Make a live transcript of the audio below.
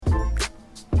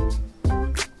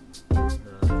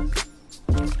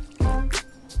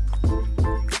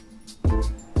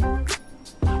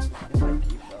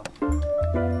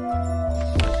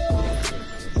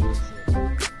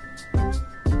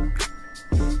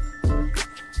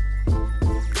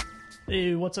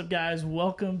Hey, what's up, guys?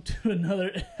 Welcome to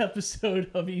another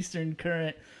episode of Eastern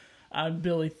Current. I'm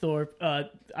Billy Thorpe.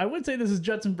 I would say this is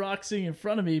Judson Brock sitting in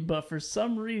front of me, but for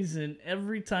some reason,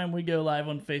 every time we go live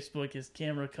on Facebook, his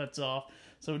camera cuts off.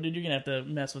 So, dude, you're going to have to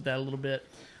mess with that a little bit.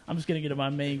 I'm just going to get to my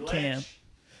main cam.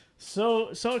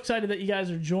 So excited that you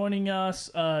guys are joining us.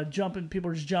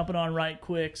 People are just jumping on right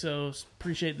quick. So,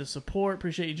 appreciate the support.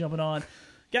 Appreciate you jumping on.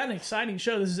 Got an exciting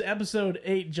show. This is episode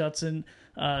 8, Judson.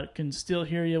 Can still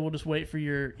hear you. We'll just wait for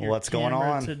your what's going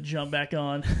on to jump back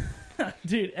on.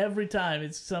 Dude, every time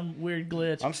it's some weird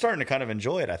glitch. I'm starting to kind of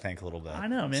enjoy it, I think, a little bit. I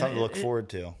know, man. Something to look forward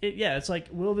to. Yeah, it's like,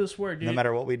 will this work, dude? No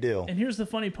matter what we do. And here's the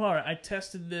funny part. I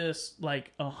tested this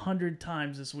like 100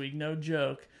 times this week, no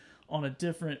joke, on a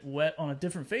different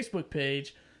Facebook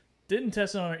page. Didn't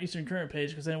test it on our Eastern Current page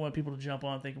because I didn't want people to jump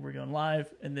on thinking we're going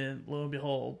live. And then, lo and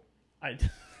behold, it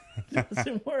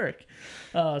doesn't work.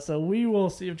 So we will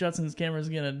see if Judson's camera is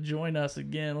going to join us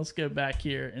again. Let's go back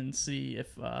here and see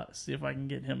if I can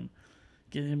get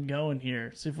him going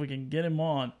here. See if we can get him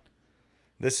on.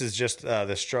 This is just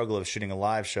the struggle of shooting a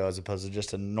live show as opposed to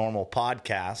just a normal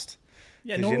podcast.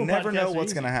 Yeah, because you never know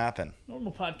what's going to happen.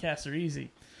 Normal podcasts are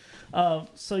easy.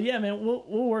 So yeah, man,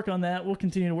 we'll work on that. We'll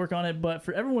continue to work on it. But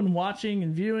for everyone watching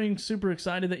and viewing, super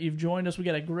excited that you've joined us. We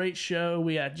got a great show.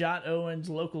 We got Jot Owens,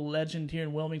 local legend here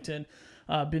in Wilmington,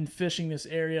 been fishing this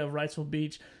area of Wrightsville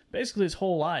Beach basically his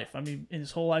whole life. I mean,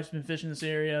 his whole life's been fishing this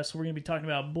area. So we're gonna be talking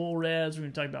about bull reds. We're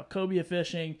gonna talk about cobia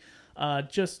fishing.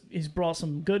 He's brought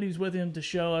some goodies with him to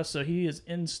show us. So he is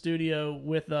in studio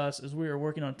with us as we are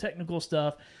working on technical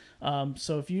stuff.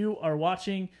 So if you are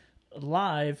watching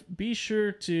live, be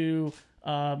sure to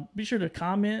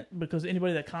comment, because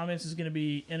anybody that comments is going to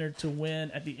be entered to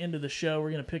win at the end of the show.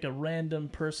 We're going to pick a random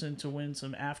person to win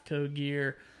some AFTCO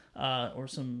gear, or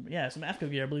some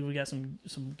AFTCO gear. I believe we got some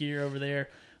gear over there,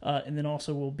 and then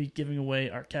also we'll be giving away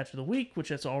our catch of the week, which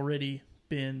has already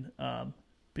been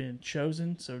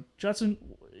chosen. So Judson,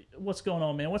 what's going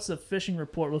on, man? What's the fishing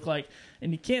report look like?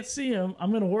 And you can't see him.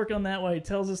 I'm going to work on that while he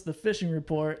tells us the fishing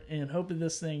report and hope that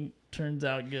this thing turns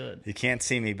out good. You can't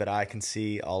see me, but I can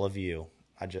see all of you.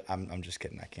 I'm just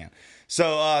kidding. I can't.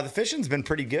 So the fishing's been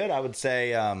pretty good, I would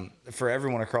say, for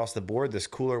everyone across the board. This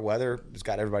cooler weather has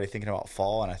got everybody thinking about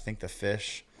fall, and I think the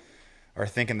fish are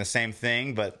thinking the same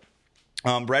thing. But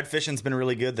red fishing's been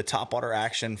really good. The topwater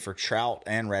action for trout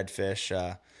and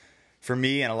redfish, for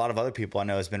me and a lot of other people I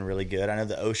know, has been really good. I know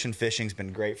the ocean fishing's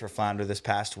been great for flounder this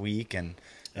past week, and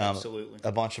absolutely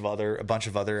a bunch of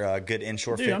other good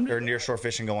inshore or nearshore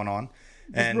fishing going on.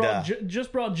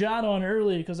 Just brought Jot on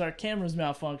early because our camera's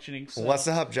malfunctioning. So. What's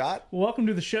up, Jot? Welcome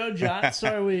to the show, Jot.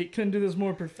 Sorry we couldn't do this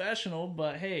more professional,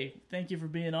 but hey, thank you for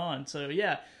being on. So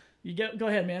yeah, go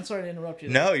ahead, man. Sorry to interrupt you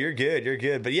there. No, you're good. You're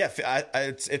good. But yeah,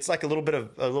 it's like a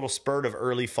little spurt of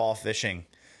early fall fishing.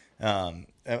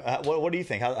 What do you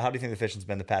think? How do you think the fishing's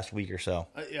been the past week or so?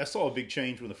 I saw a big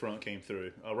change when the front came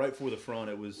through. Right before the front,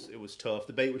 it was tough.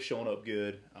 The bait was showing up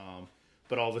good,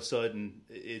 but all of a sudden,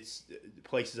 it's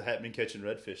places that hadn't been catching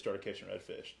redfish started catching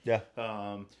redfish. Yeah.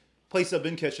 Places I've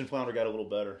been catching flounder got a little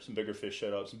better. Some bigger fish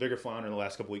showed up. Some bigger flounder in the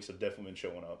last couple weeks have definitely been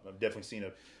showing up. I've definitely seen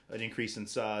an increase in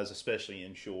size, especially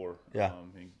inshore. Yeah.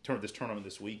 This tournament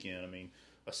this weekend, I mean,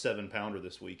 a 7-pounder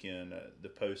this weekend. The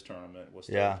post tournament was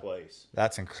third place.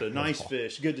 That's incredible. So nice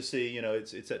fish, good to see. You know,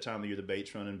 it's that time of the year the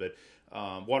bait's running, but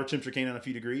water temperature came down a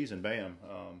few degrees, and bam,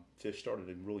 fish started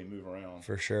to really move around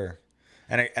for sure,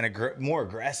 and more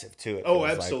aggressive too. Oh,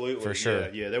 absolutely, like, for sure.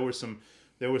 Yeah, there were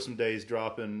some days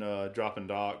dropping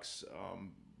docks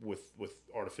with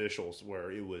artificials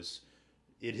where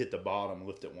it hit the bottom,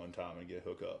 lift at one time, and get a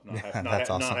hook up. Not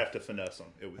have to finesse them.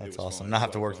 That's was awesome. Fun. Not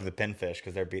have to work through the pinfish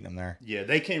because they're beating them there. Yeah,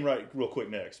 they came right real quick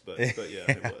next, but yeah,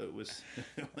 it wasn't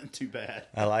too bad.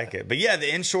 I like it. But yeah,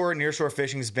 the inshore and nearshore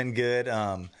fishing has been good.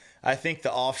 I think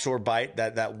the offshore bite,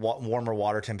 that warmer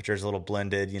water temperature is a little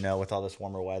blended, with all this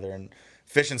warmer weather, and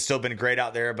fishing's still been great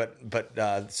out there.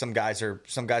 But some guys are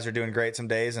doing great some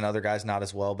days, and other guys not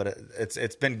as well. But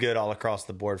it's been good all across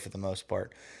the board for the most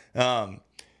part.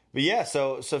 But yeah,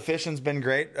 so fishing's been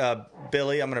great.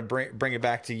 Billy, I'm going to bring it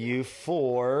back to you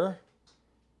for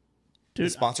the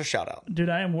sponsor shout out. Dude,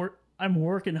 I'm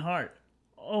working hard.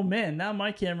 Oh man, now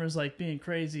my camera's like being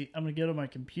crazy. I'm going to go to my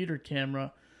computer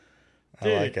camera.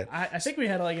 Dude, I like it. I think we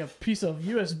had like a piece of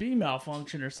USB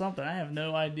malfunction or something. I have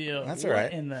no idea. That's all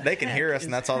right. They can hear us,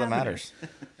 and that's all that matters.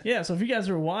 Yeah, so if you guys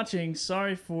are watching,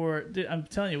 sorry for... Dude, I'm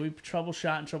telling you, we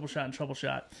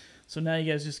troubleshot. So now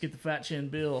you guys just get the fat chin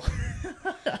Bill.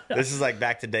 This is like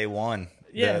back to day one.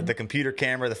 the computer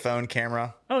camera, the phone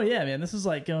camera. Oh yeah, man, this is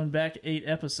like going back 8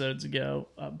 episodes ago.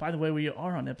 By the way, we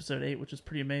are on episode 8, which is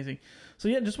pretty amazing. So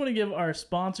yeah, just want to give our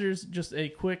sponsors just a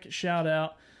quick shout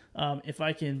out. If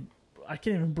I can't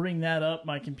even bring that up.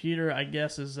 My computer, I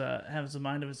guess, has a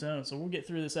mind of its own. So we'll get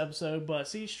through this episode. But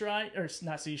Sea Strike is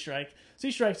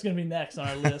going to be next on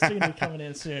our list. They're going to be coming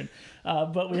in soon.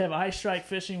 But we have Ice Strike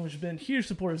Fishing, which have been huge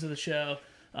supporters of the show.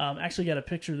 Actually got a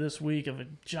picture this week of a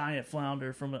giant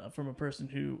flounder from a person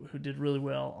who did really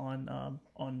well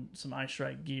on some Ice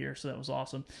Strike gear, so that was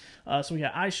awesome. So we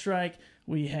got Ice Strike,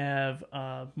 we have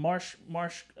Marsh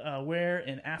Wear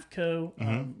and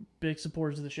AFCO, big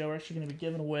supporters of the show. We're actually going to be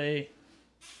giving away.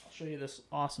 I'll show you this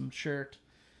awesome shirt.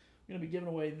 We're going to be giving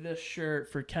away this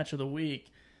shirt for Catch of the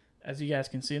Week, as you guys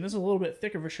can see. And this is a little bit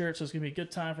thicker of a shirt, so it's going to be a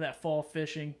good time for that fall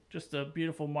fishing. Just a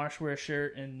beautiful Marshwear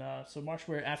shirt. And so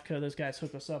Marshwear, AFCO, those guys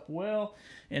hook us up well.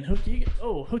 And hook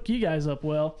you guys up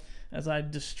well as I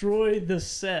destroyed this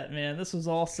set, man. This was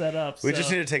all set up. We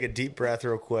just need to take a deep breath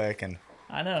real quick. And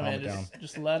I know, man.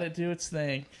 Just let it do its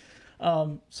thing.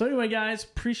 So anyway, guys,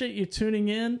 appreciate you tuning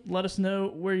in. Let us know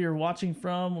where you're watching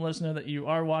from. Let us know that you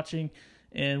are watching.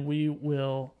 And we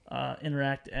will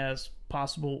interact as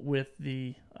possible with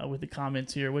the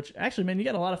comments here. Which actually, man, you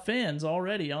got a lot of fans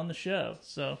already on the show.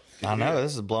 So I know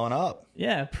this is blowing up.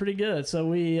 Yeah, pretty good. So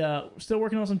we still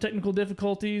working on some technical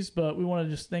difficulties, but we want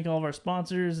to just thank all of our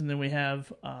sponsors, and then we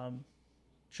have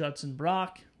Judson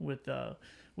Brock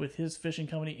with his fishing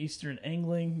company Eastern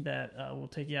Angling that will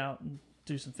take you out and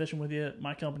do some fishing with you.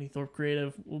 My company Thorpe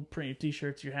Creative will print your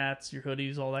t-shirts, your hats, your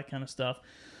hoodies, all that kind of stuff.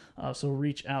 So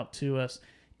reach out to us.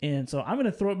 And so I'm going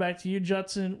to throw it back to you,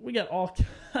 Judson. We got all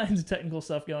kinds of technical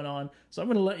stuff going on. So I'm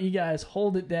going to let you guys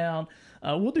hold it down.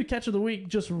 We'll do Catch of the Week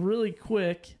just really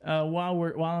quick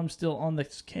while I'm still on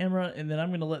this camera. And then I'm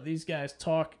going to let these guys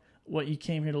talk what you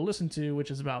came here to listen to, which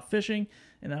is about fishing.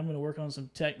 And I'm going to work on some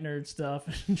tech nerd stuff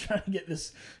and trying to get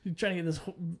this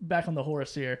back on the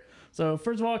horse here. So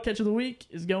first of all, Catch of the Week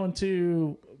is going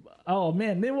to... Oh,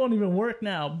 man, they won't even work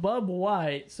now. Bub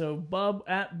White. So Bub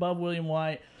at Bub William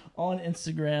White on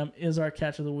Instagram is our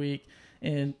Catch of the Week.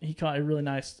 And he caught a really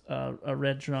nice a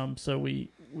red drum. So we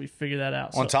figured that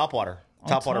out. On Topwater.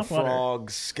 Topwater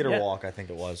Frog Skitterwalk, I think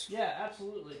it was. Yeah,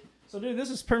 absolutely. So, dude, this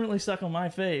is permanently stuck on my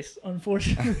face,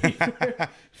 unfortunately,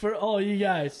 for all you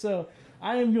guys. So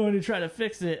I am going to try to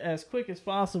fix it as quick as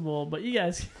possible. But you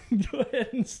guys can go ahead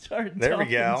and start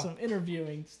talking some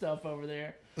interviewing stuff over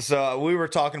there. So we were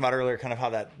talking about earlier kind of how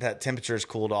that temperature has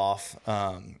cooled off.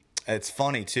 It's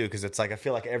funny, too, because it's like I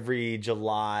feel like every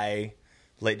July,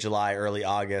 late July, early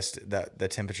August, that the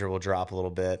temperature will drop a little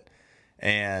bit.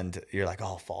 And you're like,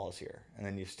 oh, fall is here. And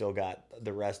then you've still got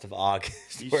the rest of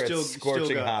August where it's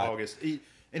scorching hot. August.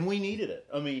 And we needed it.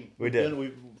 I mean,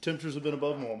 temperatures have been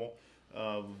above normal.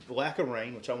 Lack of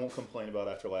rain, which I won't complain about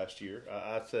after last year.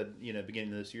 I said,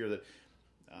 beginning of this year that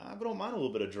I don't mind a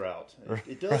little bit of drought.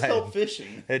 It does help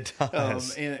fishing. It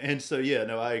does. And so, yeah,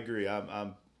 no, I agree.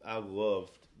 I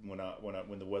loved when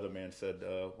the weatherman said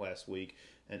last week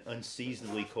an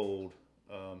unseasonably cold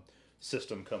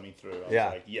system coming through. I was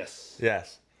like,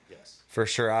 yes, for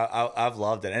sure. I've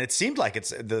loved it, and it seemed like it's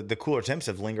the cooler temps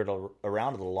have lingered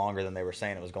around a little longer than they were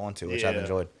saying it was going to, which I've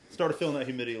enjoyed. Started feeling that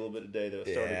humidity a little bit today, though.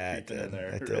 It started creeping in there.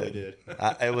 It really did.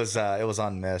 It was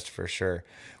unmissed for sure.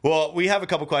 Well, we have a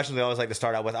couple questions we always like to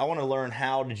start out with. I want to learn,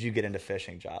 how did you get into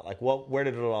fishing, Jot? Like, where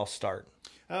did it all start?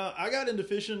 I got into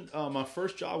fishing. My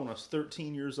first job when I was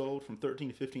 13 years old. From 13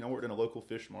 to 15, I worked in a local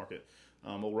fish market.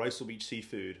 Old Riceville Beach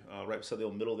Seafood, right beside the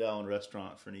old Middle of the Island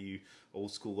restaurant. For any of you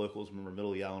old school locals, remember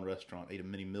Middle of the Island restaurant? Ate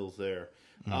many meals there.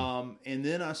 And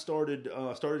then I started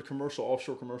offshore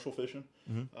commercial fishing.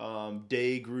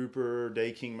 Day grouper,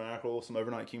 day king mackerel, some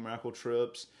overnight king mackerel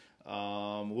trips.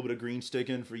 A little bit of green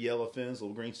sticking for yellow fins, a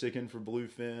little green sticking for blue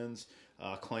fins,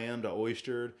 clammed,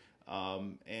 oystered.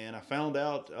 And I found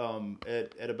out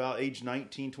at about age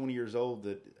 19, 20 years old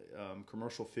that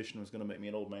commercial fishing was going to make me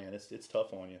an old man. It's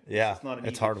tough on you. Yeah,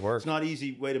 it's hard work. It's not an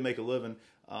easy way to make a living.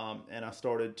 And I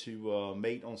started to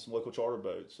mate on some local charter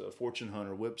boats, Fortune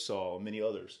Hunter, Whipsaw, and many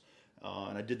others.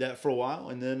 And I did that for a while,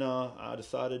 and then I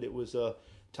decided it was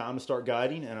time to start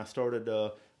guiding, and I started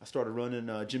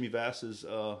running Jimmy Vass's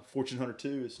Fortune Hunter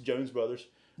 2. It's Jones Brothers.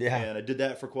 Yeah. And I did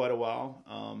that for quite a while,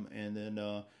 and then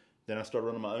I started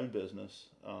running my own business,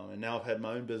 and now I've had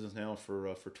my own business now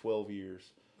for 12 years.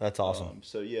 That's awesome.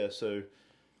 So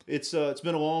it's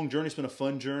been a long journey. It's been a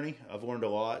fun journey. I've learned a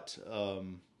lot.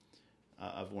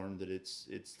 I've learned that it's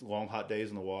long, hot days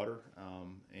in the water,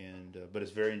 but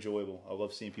it's very enjoyable. I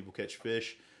love seeing people catch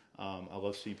fish. I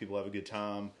love seeing people have a good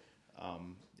time.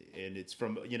 And it's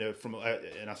from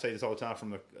and I say this all the time,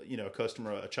 from a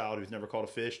customer, a child who's never caught a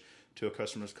fish, to a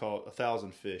customer who's caught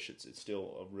 1,000 fish. It's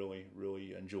still a really,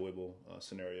 really enjoyable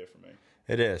scenario for me.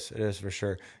 It is for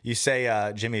sure. You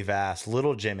say Jimmy Vass,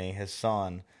 little Jimmy, his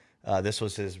son. This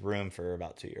was his room for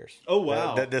about 2 years. Oh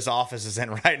wow! This office is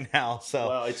in right now. So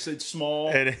wow, it's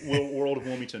small world of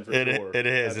Wilmington for sure. It is.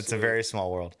 Absolutely. It's a very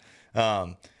small world.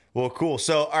 Well, cool.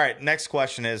 So, all right. Next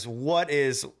question is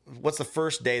what's the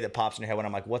first day that pops in your head when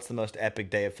I'm like, what's the most epic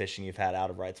day of fishing you've had out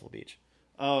of Wrightsville Beach?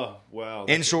 Oh, wow.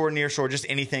 Inshore, near shore, just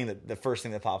anything the first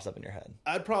thing that pops up in your head.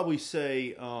 I'd probably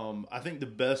say, I think the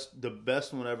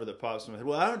best one ever that pops in my head.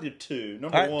 Well, I don't do two.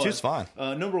 Number all right, one. Two's fine.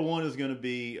 Number one is going to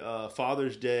be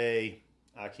Father's Day.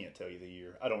 I can't tell you the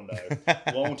year. I don't know.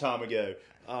 A long time ago.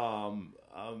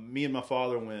 Me and my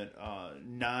father went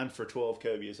 9 for 12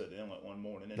 cobias at the inlet one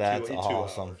morning in That's 2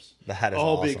 awesome. hours. That is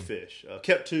all awesome. Big fish.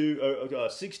 Kept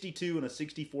 62 and a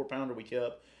 64 pounder we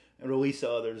kept, and release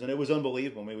others, and it was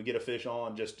unbelievable. I mean, we get a fish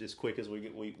on just as quick as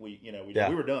we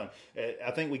were done.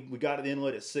 I think we got to the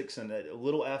inlet at 6, and at a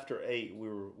little after 8,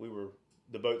 all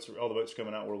the boats were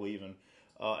coming out. We're leaving,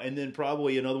 and then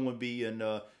probably another one be in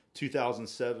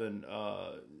 2007.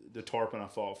 The tarpon I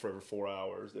fought for over 4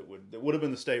 hours. That would have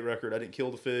been the state record. I didn't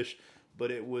kill the fish, but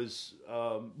it was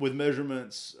with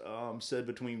measurements said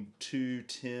between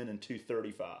 210 and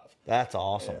 235. That's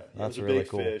awesome. Yeah, that's it was a really big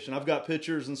cool. fish, and I've got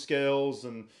pictures and scales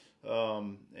and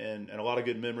a lot of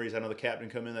good memories. I know the captain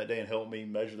come in that day and helped me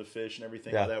measure the fish and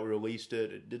everything like that. We released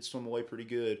it. It did swim away pretty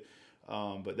good,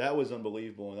 but that was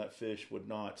unbelievable. And that fish would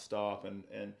not stop.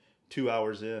 And 2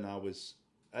 hours in,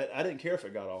 I didn't care if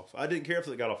it got off. I didn't care if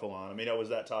it got off the line. I mean, I was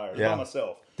that tired by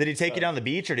myself. Did he take you down the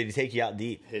beach, or did he take you out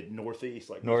deep? Hit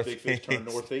northeast, like most big fish turn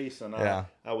northeast, and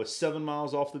I was 7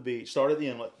 miles off the beach. Started at the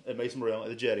inlet at Mason Morel at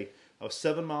the jetty. I was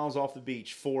 7 miles off the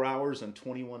beach 4 hours and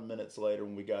 21 minutes later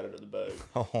when we got it at the boat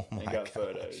and got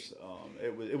photos.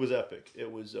 It was epic.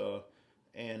 It was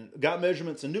and got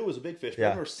measurements and knew it was a big fish. But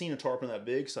I've never seen a tarpon that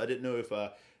big, so I didn't know if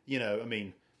I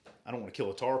don't want to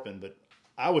kill a tarpon, but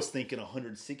I was thinking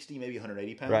 160, maybe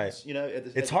 180 pounds. Right.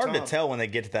 It's hard to tell when they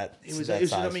get to that. It was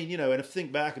size. I mean, and if you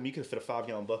think back, you could have fit a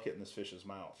 5-gallon bucket in this fish's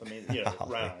mouth. I mean,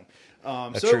 round.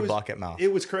 A true bucket mouth.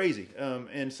 It was crazy.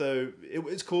 And so it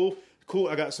was cool. Cool.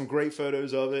 I got some great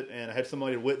photos of it, and I had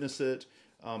somebody to witness it.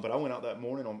 But I went out that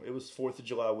morning. It was 4th of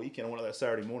July weekend. I went out that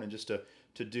Saturday morning just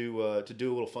to do a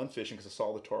little fun fishing because I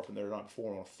saw the tarpon there the night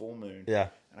before on a full moon. Yeah.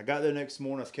 And I got there next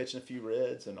morning. I was catching a few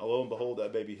reds, and lo and behold,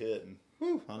 that baby hit. And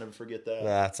I'll never forget that.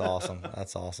 That's awesome.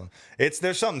 That's awesome.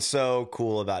 There's something so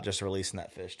cool about just releasing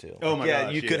that fish too. Oh my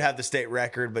gosh, you could have the state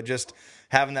record, but just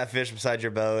having that fish beside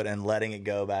your boat and letting it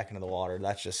go back into the water,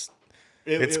 that's just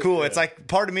it's cool. Yeah. It's like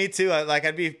part of me too.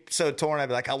 I'd be so torn. I'd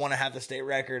be like, I want to have the state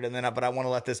record, but I want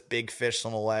to let this big fish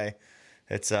swim away.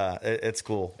 It's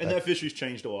cool. And that fishery's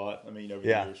changed a lot. I mean, over the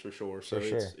years for sure. So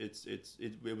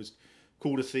it was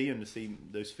cool to see, and to see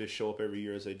those fish show up every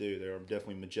year as they do. They're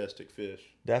definitely majestic fish.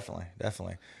 Definitely.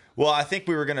 Well, I think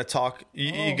we were going to talk.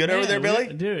 You good over there,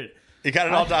 Billy? Dude. You got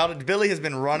it all dialed. Billy has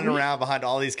been running around behind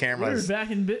all these cameras. We're back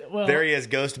in. There he is,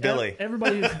 Ghost Billy.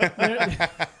 Everybody's.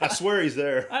 I swear he's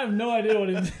there. I have no idea what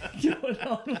is going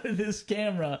on with this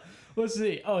camera. Let's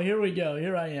see. Oh, here we go.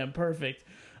 Here I am. Perfect.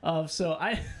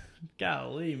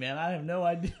 Golly, man, I have no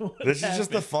idea what This is just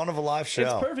the fun of a live show.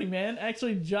 It's perfect, man.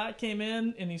 Actually, Jot came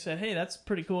in and he said, "Hey, that's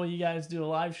pretty cool. You guys do a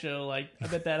live show. Like, I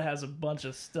bet that has a bunch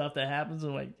of stuff that happens."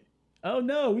 I'm like, "Oh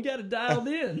no, we got it dialed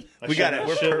in. We got it.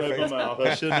 We're perfect."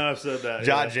 I should not have said that.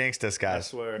 Jot jinxed us, guys. I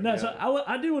swear. No, so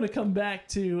I do want to come back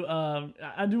to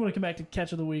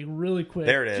Catch of the Week really quick.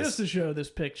 There it is. Just to show this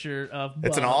picture of Bub.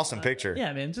 It's an awesome picture.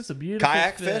 Yeah, man, just a beautiful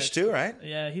kayak fish too, right?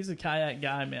 Yeah, he's a kayak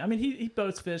guy, man. I mean, he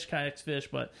boats fish, kayaks fish,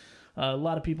 but a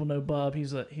lot of people know Bub.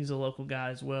 He's a local guy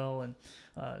as well,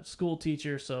 and school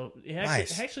teacher. So he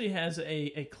actually has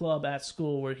a club at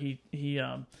school where he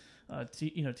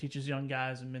teaches young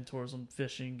guys and mentors them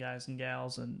fishing, guys and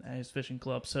gals, and his fishing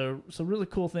club. So really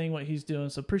cool thing what he's doing.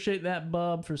 So appreciate that,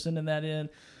 Bub, for sending that in.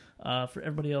 For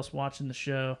everybody else watching the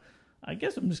show, I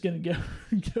guess I'm just gonna go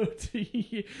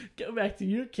back to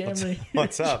your camera.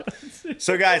 What's up?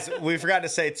 So, guys, we forgot to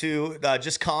say too.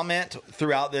 Just comment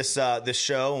throughout this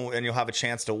show, and you'll have a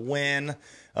chance to win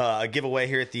a giveaway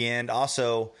here at the end.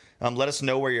 Also, let us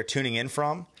know where you're tuning in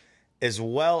from, as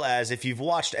well as if you've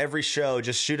watched every show.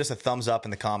 Just shoot us a thumbs up in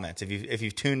the comments if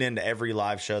you've tuned into every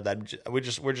live show. That we're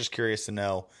just curious to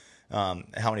know how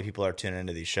many people are tuning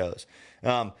into these shows.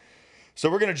 So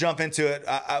we're going to jump into it.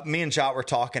 Me and Jot were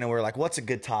talking, and we were like, what's a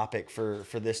good topic for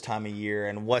this time of year,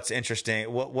 and what's interesting?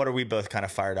 What are we both kind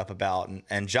of fired up about?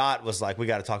 And Jot was like, we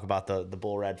got to talk about the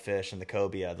bull redfish and the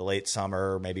cobia, the late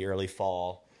summer, maybe early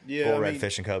fall. bull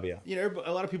redfish and cobia.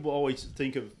 A lot of people always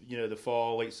think of the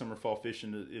fall, late summer, fall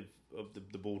fishing of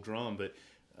the bull drum, but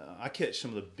I catch some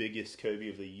of the biggest cobia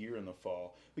of the year in the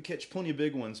fall. We catch plenty of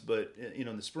big ones, but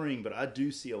in the spring. But I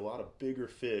do see a lot of bigger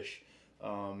fish.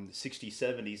 60s,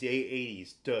 70s,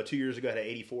 80s. 2 years ago, I had an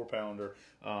 84 pounder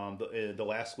the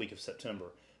last week of September.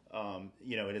 And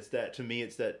it's that, to me,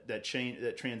 it's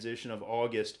that transition of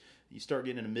August. You start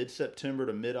getting into mid-September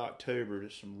to mid-October.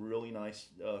 There's some really nice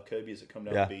cobias that come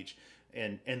down the beach.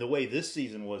 And the way this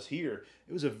season was here,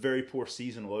 it was a very poor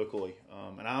season locally.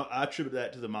 And I attribute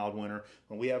that to the mild winter.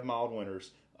 When we have mild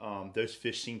winters, those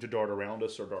fish seem to dart around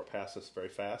us or dart past us very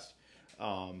fast.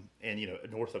 And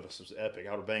north of us was epic.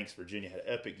 Outer Banks, Virginia had an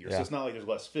epic year. So it's not like there's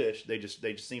less fish. They just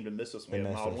seem to miss us when we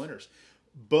have mild winters.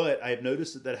 But I have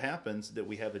noticed that happens, that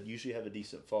we usually have a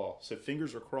decent fall. So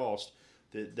fingers are crossed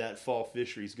that fall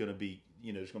fishery is going to be,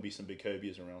 there's going to be some big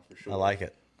cobias around for sure. I like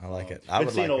it. I've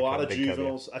been seeing a lot of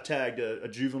juveniles. I tagged a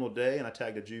juvenile day, and I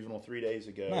tagged a juvenile 3 days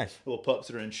ago. Nice. Little pups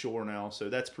that are inshore now, so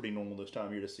that's pretty normal this time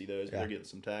of year to see those. They're getting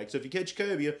some tags. So if you catch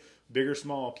cobia, big or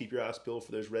small, keep your eyes peeled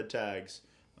for those red tags.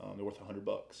 They're worth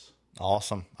 $100.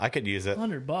 Awesome. I could use it.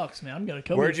 $100, man. I'm gonna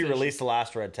cobia. Where'd you release the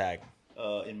last red tag?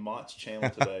 In Mott's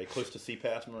Channel today, close to Sea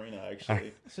Pass Marina,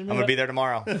 actually. I'm gonna be there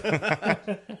tomorrow.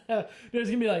 There's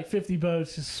gonna be like 50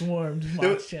 boats just swarmed.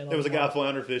 Mott's Channel. There was a guy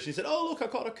flounder fishing. He said, "Oh, look, I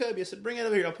caught a cobia." I said, "Bring it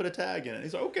over here. I'll put a tag in it."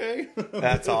 He's like, "Okay."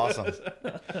 That's awesome.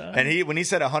 And when he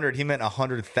said 100, he meant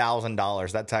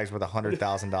 $100,000. That tag's worth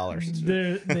 $100,000.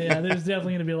 There's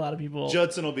definitely gonna be a lot of people.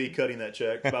 Judson will be cutting that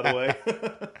check, by the way.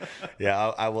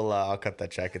 Yeah, I will. I'll cut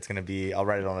that check. It's gonna be. I'll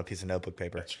write it on a piece of notebook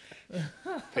paper.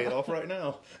 Pay it off right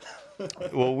now.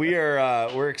 Well,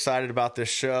 we're excited about this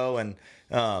show, and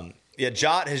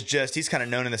Jot he's kind of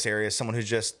known in this area as someone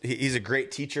who's he's a great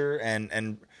teacher,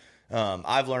 and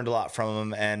I've learned a lot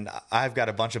from him, and I've got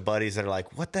a bunch of buddies that are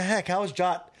like, what the heck, how is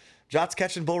Jot's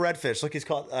catching bull redfish? Look, he's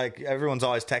caught, like, everyone's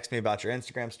always texting me about your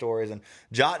Instagram stories, and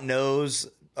Jot knows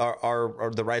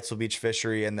our the Wrightsville Beach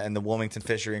fishery and the Wilmington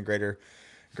fishery and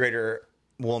greater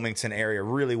Wilmington area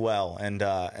really well, and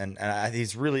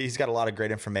he's got a lot of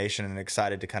great information, and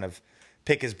excited to kind of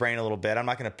pick his brain a little bit. I'm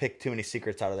not going to pick too many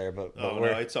secrets out of there, but no,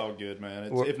 it's all good, man.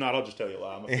 If not, I'll just tell you a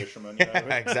lie. I'm a fisherman.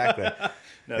 Exactly.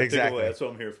 No, exactly. That's what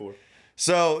I'm here for.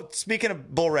 So, speaking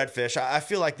of bull redfish, I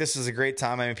feel like this is a great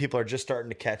time. I mean, people are just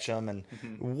starting to catch them, and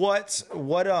when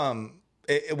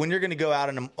you're going to go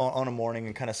out on a morning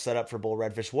and kind of set up for bull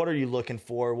redfish, what are you looking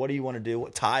for? What do you want to do?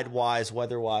 Tide wise,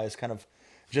 weather wise, kind of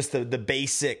just the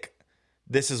basic.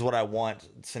 This is what I want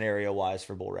scenario wise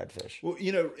for bull redfish. Well,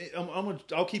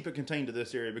 I'll keep it contained to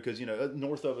this area because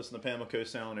north of us in the Pamlico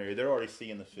Sound area, they're already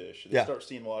seeing the fish. They start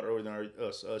seeing a lot earlier than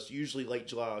us. Usually late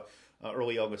July,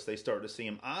 early August, they start to see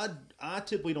them. I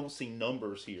typically don't see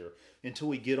numbers here until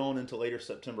we get on into later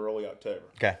September, early October.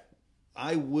 Okay.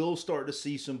 I will start to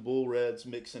see some bull reds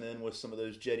mixing in with some of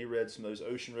those jetty reds, some of those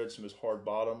ocean reds, some of those hard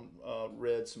bottom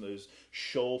reds, some of those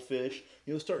shoal fish.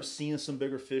 You'll start seeing some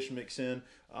bigger fish mix in.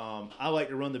 I like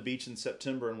to run the beach in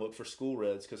September and look for school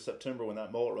reds because September, when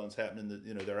that mullet run's happening,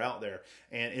 they're out there.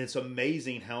 And it's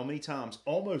amazing how many times,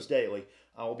 almost daily,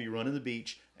 I'll be running the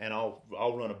beach and I'll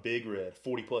run a big red,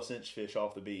 40-plus inch fish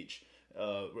off the beach.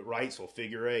 Wrightsville,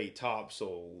 Figure 8,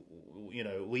 Topsail,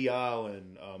 Lee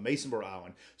Island, Masonboro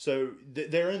Island. So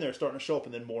they're in there starting to show up,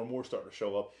 and then more and more starting to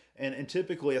show up. And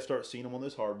typically I start seeing them on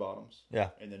those hard bottoms. Yeah.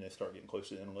 And then they start getting close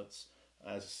to the inlets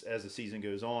as the season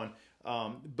goes on.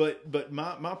 But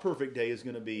my perfect day is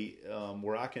going to be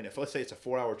where I can, if let's say it's a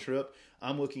 4-hour trip,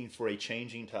 I'm looking for a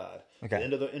changing tide. Okay.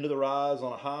 The end of the rise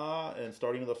on a high and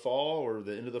starting of the fall, or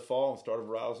the end of the fall and start of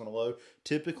a rise on a low.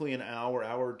 Typically an hour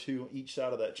or two each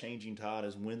side of that changing tide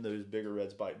is when those bigger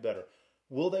reds bite better.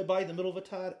 Will they bite in the middle of a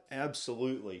tide?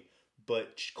 Absolutely.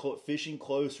 But fishing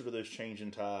closer to those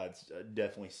changing tides,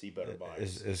 definitely see better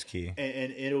bites. Is key.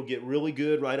 And it'll get really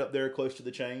good right up there close to the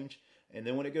change. And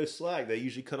then when it goes slack, they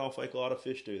usually cut off like a lot of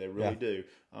fish do. They really do.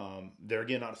 They're,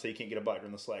 again, not to say you can't get a bite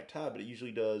during the slack tide, but it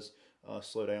usually does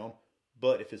slow down.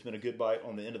 But if it's been a good bite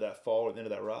on the end of that fall or the end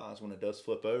of that rise, when it does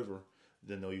flip over,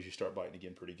 then they'll usually start biting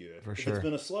again pretty good. For if sure. it's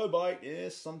been a slow bite,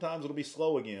 sometimes it'll be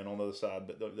slow again on the other side,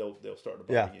 but they'll start to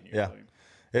bite again usually. Yeah.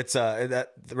 It's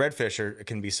that the redfish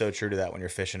can be so true to that when you're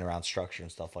fishing around structure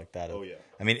and stuff like that. Oh yeah.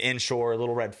 I mean, inshore,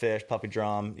 little redfish, puppy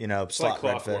drum, slot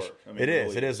like redfish. I mean, it is.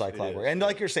 really It is like clockwork. And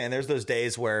like you're saying, there's those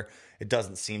days where it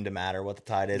doesn't seem to matter what the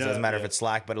tide is. It doesn't matter if it's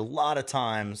slack. But a lot of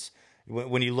times,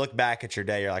 when you look back at your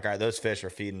day, you're like, all right, those fish are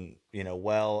feeding,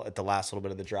 well at the last little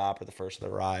bit of the drop or the first of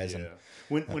the rise. Yeah.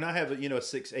 And when I have a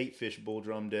 6-8 fish bull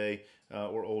drum day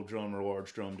or old drum or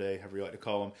large drum day, however you like to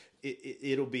call them,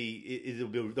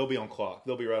 they'll be on clock.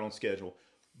 They'll be right on schedule.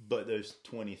 But those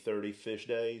 20, 30 fish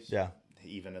days, Yeah.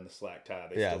 even in the slack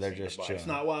tide, they're just chilling. It's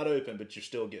not wide open, but you're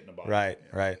still getting a bite. Right,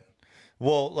 right.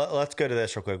 Well, let's go to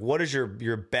this real quick. What is your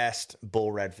best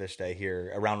bull redfish day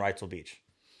here around Wrightsville Beach?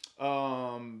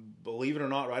 Believe it or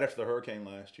not, right after the hurricane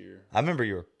last year, I remember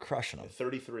you were crushing them.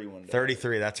 33 one day.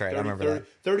 33, that's right. 30, I remember 30,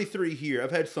 that. 33 here.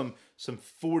 I've had some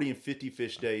 40 and 50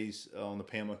 fish days on the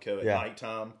Pamlico at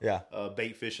nighttime. Yeah.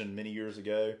 Bait fishing many years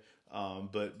ago.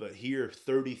 But here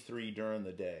 33 during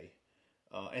the day,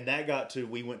 and that got to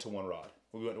we went to one rod.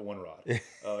 We went to one rod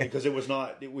because it was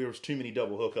too many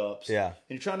double hookups. Yeah, and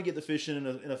you're trying to get the fish in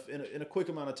a quick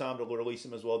amount of time to release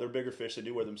them as well. They're bigger fish; they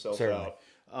do wear themselves Certainly.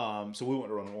 out. So we went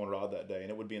to run one rod that day, and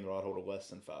it would be in the rod holder less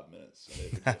than 5 minutes.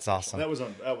 That's awesome. That was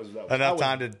enough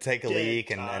time to take a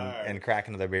leak and crack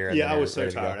into their beer. Yeah, I was so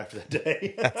tired after that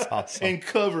day. That's awesome. And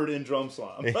covered in drum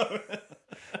slime.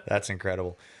 That's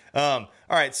incredible. All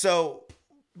right, so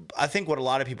I think what a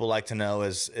lot of people like to know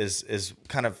is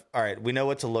kind of, all right, we know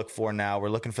what to look for now. We're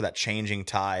looking for that changing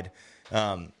tide.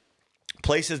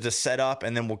 Places to set up,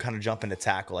 and then we'll kind of jump into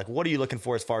tackle. Like, what are you looking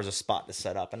for as far as a spot to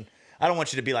set up? And I don't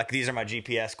want you to be like, these are my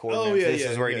GPS coordinates.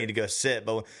 This is where you need to go sit.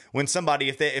 But when somebody,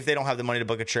 if they don't have the money to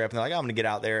book a trip, and they're like, I'm going to get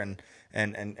out there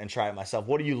and try it myself,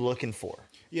 what are you looking for?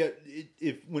 Yeah,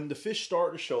 when the fish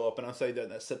start to show up, and I say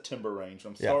that September range,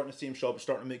 I'm starting to see them show up,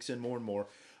 starting to mix in more and more.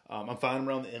 I'm finding them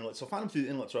around the inlets. So I find them through the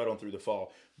inlets right on through the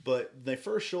fall. But they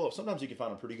first show up, sometimes you can find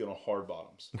them pretty good on hard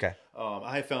bottoms. Okay.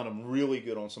 I have found them really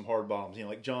good on some hard bottoms,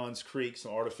 like Johns Creek,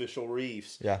 some artificial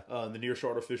reefs. Yeah. The nearshore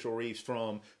artificial reefs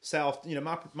from south,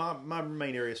 my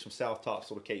main area is from South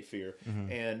Topsail to Cape Fear.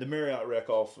 Mm-hmm. And the Marriott wreck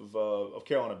off of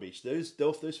Carolina Beach. Those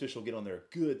fish will get on there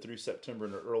good through September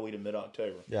and early to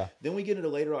mid-October. Yeah. Then we get into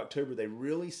later October, they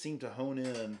really seem to hone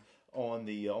in on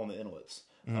the inlets.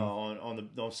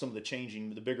 Mm-hmm. On some of the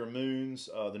changing, the bigger moons,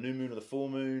 the new moon or the full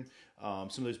moon, some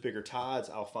of those bigger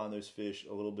tides, I'll find those fish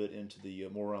a little bit into the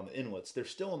more around the inlets. They're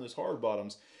still on those hard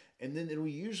bottoms, and then it will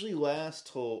usually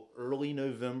last till early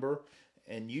November.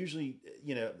 And usually,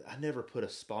 I never put a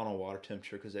spot on water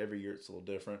temperature because every year it's a little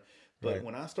different. But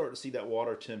when I start to see that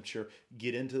water temperature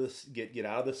get out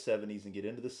of the 70s and get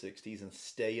into the 60s and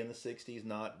stay in the 60s,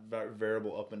 not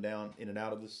variable up and down, in and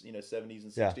out of the 70s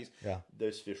and 60s,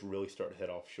 those fish really start to head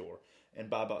offshore.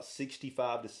 And by about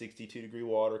 65 to 62 degree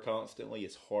water constantly,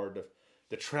 it's hard to.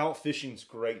 The trout fishing's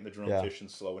great and the drum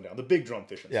fishing's slowing down. The big drum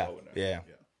fishing's slowing down. Yeah.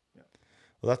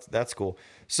 Well, that's cool.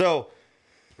 So.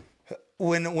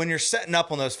 When you're setting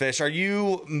up on those fish, are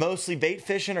you mostly bait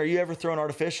fishing? Are you ever throwing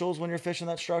artificials when you're fishing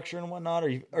that structure and whatnot? Are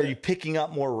you picking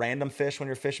up more random fish when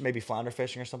you're fishing, maybe flounder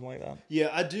fishing or something like that? Yeah,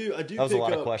 I do. That was a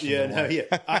lot of questions.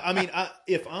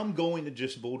 If I'm going to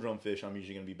just bull drum fish, I'm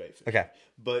usually going to be bait fishing. Okay.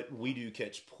 But we do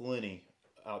catch plenty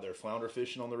out there flounder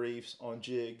fishing on the reefs, on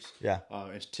jigs. Yeah.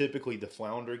 It's typically the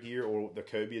flounder gear or the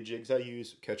cobia jigs I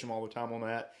use. Catch them all the time on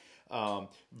that.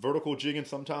 Vertical jigging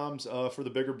sometimes for the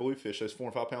bigger bluefish, those 4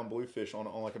 and 5 pound bluefish on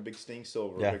like a big sting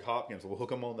silver or a big Hopkins. We'll hook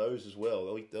them on those as well.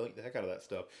 They'll eat the heck out of that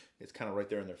stuff. It's kind of right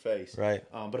there in their face. Right.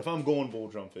 But if I'm going bull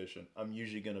drum fishing, I'm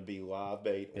usually going to be live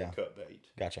bait or cut bait.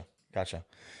 Gotcha.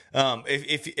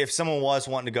 If someone was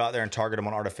wanting to go out there and target them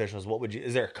on artificials,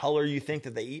 is there a color you think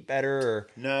that they eat better? Or,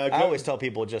 no, I always tell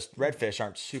people just redfish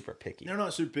aren't super picky. They're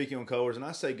not super picky on colors, and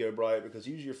I say go bright because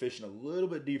usually you're fishing a little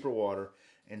bit deeper water,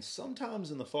 and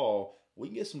sometimes in the fall we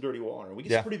can get some dirty water. We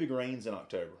get some pretty big rains in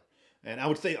October. And I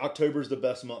would say October is the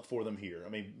best month for them here. I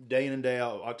mean, day in and day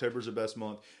out, October is the best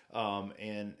month.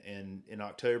 And in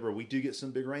October, we do get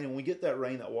some big rain. And when we get that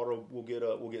rain, that water will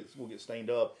get stained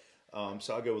up.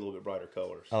 So I go with a little bit brighter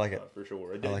colors. I like it for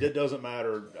sure. It doesn't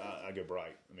matter. I go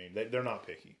bright. I mean, they're not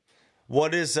picky.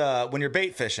 What is when you're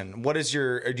bait fishing?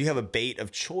 Do you have a bait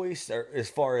of choice, or as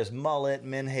far as mullet,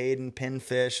 menhaden,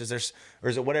 pinfish? Or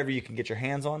is it whatever you can get your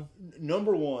hands on?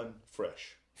 Number one,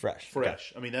 fresh. Okay.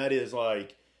 I mean, that is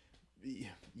like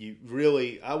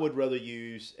I would rather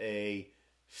use a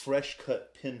fresh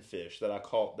cut pinfish that I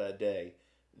caught that day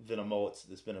than a mullet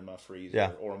that's been in my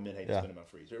freezer or a menhaden that's been in my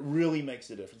freezer. It really makes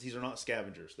a difference. These are not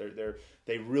scavengers.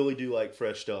 They really do like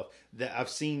fresh stuff. That I've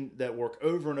seen that work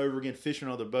over and over again. Fishing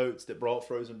on other boats that brought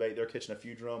frozen bait, they're catching a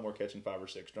few drum. We're catching 5 or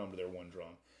 6 drum to their 1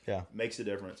 drum. Yeah, makes a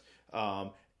difference.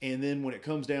 And then when it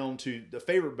comes down to the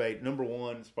favorite bait, number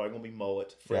one, it's probably going to be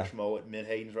mullet, fresh mullet.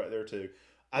 Menhaden's right there too.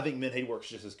 I think menhaden works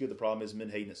just as good. The problem is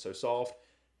menhaden is so soft,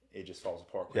 it just falls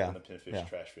apart quicker than the pinfish,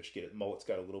 trash fish get it. Mullet's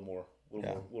got a little more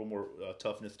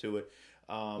toughness to it.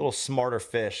 A little smarter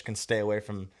fish can stay away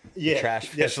from the trash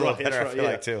fish a little better. I feel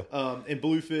like too. And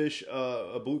bluefish,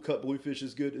 a blue cut bluefish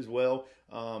is good as well.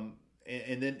 And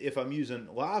then if I'm using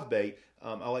live bait,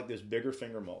 I like this bigger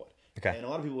finger mullet. Okay. And a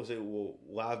lot of people say, well,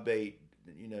 live bait,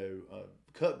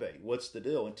 cut bait. What's the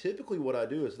deal? And typically what I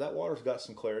do is that water's got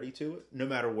some clarity to it, no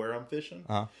matter where I'm fishing.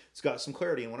 It's got some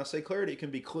clarity. And when I say clarity, it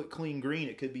can be clean green.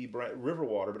 It could be bright river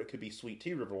water, but it could be sweet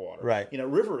tea river water. Right.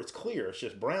 River, it's clear. It's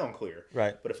just brown clear.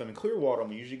 Right. But if I'm in clear water,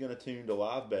 I'm usually going to tune to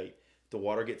live bait. The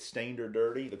water gets stained or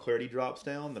dirty, the clarity drops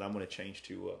down, then I'm going to change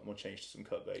to some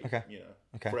cut bait. Okay.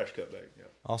 Fresh cut bait. Yeah.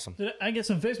 Awesome. Did I get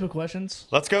some Facebook questions?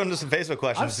 Let's go into some Facebook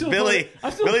questions. Billy's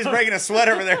breaking a sweat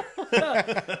over there.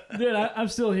 Dude, I'm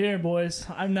still here, boys.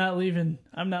 I'm not leaving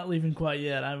quite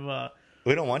yet.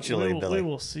 We don't want you to leave, Billy. We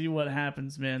will see what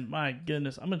happens, man. My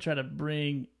goodness, I'm gonna try to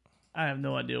bring. I have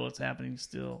no idea what's happening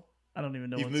still. I don't even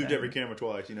know. You've moved every camera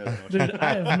twice, you know. Dude,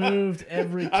 I have moved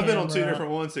every. I've been on 2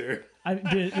 different ones here.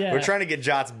 We're trying to get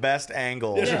Jot's best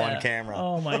angle on camera.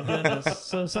 Oh my goodness!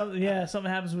 So something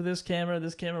happens with this camera.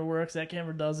 This camera works. That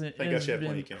camera doesn't. It's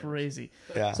been crazy.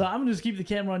 Yeah. So I'm gonna just keep the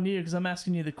camera on you because I'm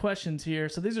asking you the questions here.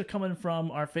 So these are coming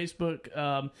from our Facebook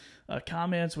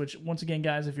comments. Which once again,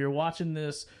 guys, if you're watching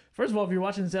this. First of all, if you're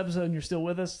watching this episode and you're still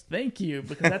with us, thank you,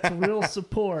 because that's real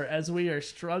support as we are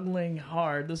struggling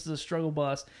hard. This is a struggle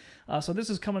bus. So this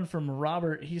is coming from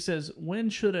Robert. He says, when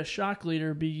should a shock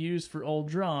leader be used for old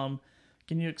drum?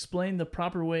 Can you explain the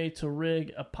proper way to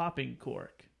rig a popping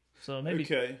cork? So maybe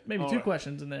 2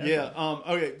 questions in there. Yeah.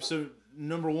 Okay. So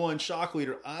number 1, shock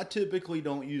leader. I typically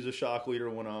don't use a shock leader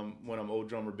when I'm old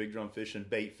drum or big drum fishing,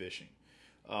 bait fishing.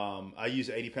 I use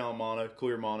 80-pound mono,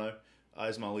 clear mono.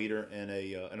 As my leader and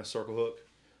a circle hook.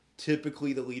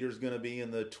 Typically, the leader is going to be in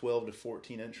the 12 to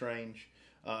 14 inch range,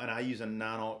 and I use a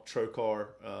 9/0 Trokar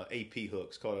AP hook.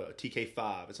 It's called a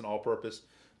TK5. It's an all-purpose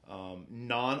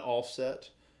non-offset.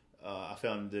 I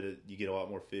found that you get a lot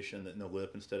more fish in the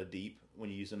lip instead of deep when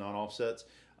you use the non-offsets,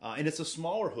 and it's a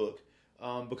smaller hook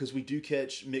because we do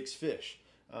catch mixed fish.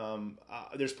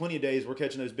 There's plenty of days we're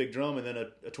catching those big drum and then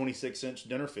a 26-inch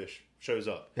dinner fish shows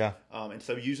up. Yeah. And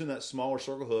so using that smaller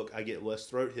circle hook, I get less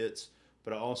throat hits,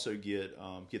 but I also get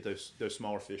those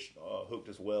smaller fish hooked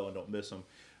as well and don't miss them.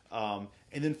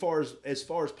 And then as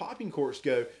far as popping corks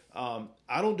go,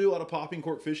 I don't do a lot of popping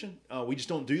cork fishing. We just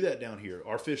don't do that down here.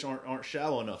 Our fish aren't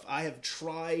shallow enough. I have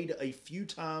tried a few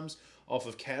times off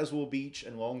of Caswell Beach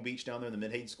and Long Beach down there in the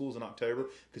Menhaden schools in October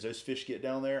because those fish get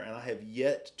down there, and I have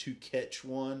yet to catch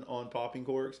one on popping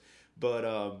corks. But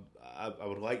I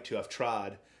would like to. I've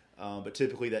tried. But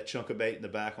typically that chunk of bait in the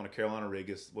back on a Carolina rig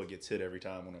is what gets hit every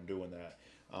time when I'm doing that.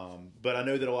 But I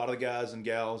know that a lot of the guys and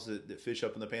gals that fish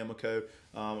up in the Pamlico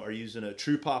are using a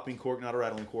true popping cork, not a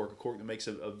rattling cork, a cork that makes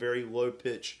a very low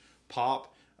pitch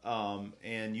pop.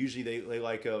 And usually they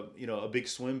like a big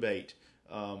swim bait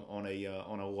on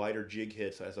a lighter jig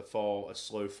hit as a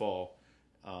slow fall.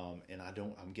 And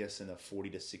I'm guessing a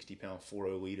 40 to 60 pound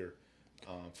 4.0 leader.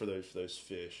 For those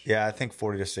fish. Yeah, I think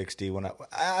 40 to 60. When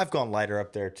I've gone lighter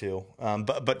up there too.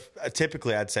 But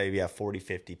typically I'd say 40,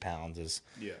 50 pounds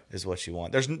is what you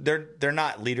want. They're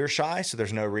not leader shy, so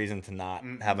there's no reason to not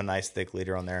have a nice thick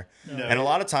leader on there. No. And a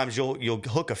lot of times you'll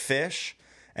hook a fish,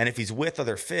 and if he's with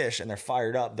other fish and they're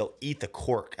fired up, they'll eat the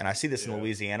cork. And I see this in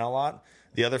Louisiana a lot.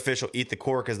 The other fish will eat the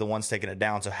cork as the one's taking it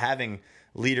down. So having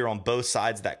leader on both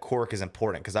sides of that cork is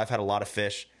important because I've had a lot of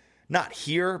fish. Not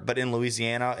here, but in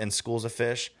Louisiana, in schools of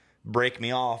fish, break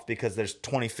me off because there's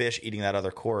 20 fish eating that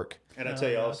other cork. And I tell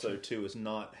you also, too, is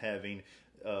not having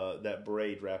that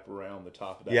braid wrap around the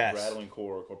top of that rattling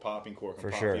cork or popping cork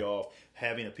and pop you off.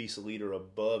 Having a piece of leader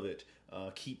above it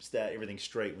keeps everything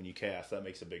straight when you cast. That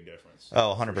makes a big difference.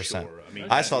 Oh, 100%. Sure.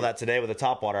 I saw that today with a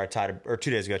topwater. I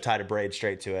 2 days ago, tied a braid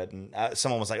straight to it. And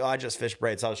someone was like, I just fished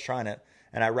braids. So I was trying it.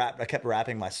 And I kept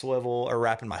wrapping my swivel or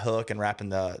wrapping my hook and wrapping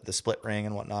the split ring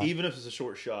and whatnot. Even if it's a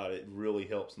short shot, it really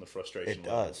helps in the frustration. It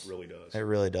does. It really does. It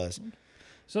really does.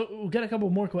 So we've got a couple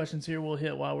more questions here we'll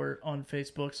hit while we're on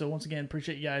Facebook. So once again,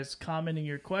 appreciate you guys commenting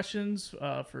your questions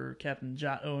for Captain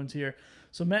Jot Owens here.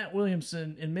 So Matt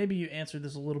Williamson, and maybe you answered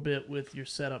this a little bit with your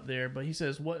setup there, but he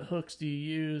says, what hooks do you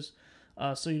use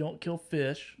so you don't kill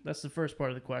fish? That's the first part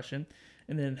of the question.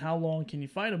 And then how long can you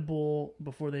fight a bull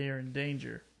before they are in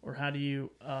danger? Or how do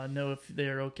you know if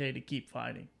they're okay to keep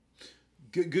fighting?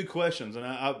 Good questions, and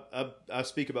I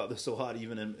speak about this a lot,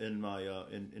 even in my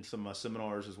in some of my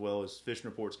seminars as well as fishing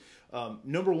reports.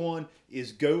 Number 1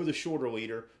 is go with a shorter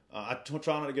leader. I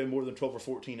try not to go more than 12 or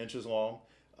 14 inches long.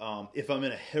 If I'm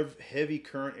in a heavy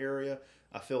current area,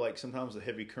 I feel like sometimes the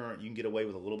heavy current you can get away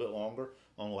with a little bit longer.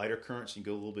 On lighter currents, you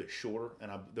can go a little bit shorter,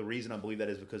 and the reason I believe that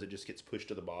is because it just gets pushed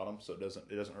to the bottom, so it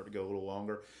doesn't hurt to go a little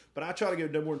longer. But I try to go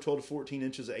no more than 12 to 14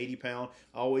 inches at 80 pound.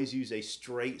 I always use a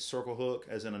straight circle hook,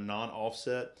 as in a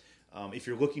non-offset. If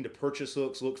you're looking to purchase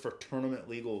hooks, look for tournament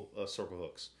legal circle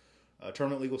hooks.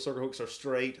 Tournament legal circle hooks are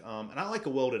straight, and I like a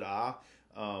welded eye.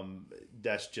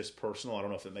 That's just personal. I don't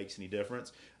know if it makes any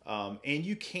difference. And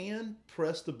you can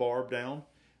press the barb down.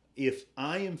 If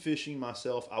I am fishing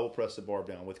myself, I will press the barb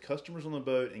down. With customers on the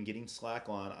boat and getting slack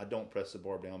line, I don't press the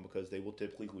barb down because they will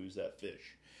typically lose that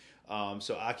fish.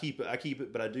 So I keep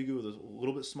it, but I do go with a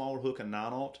little bit smaller hook, a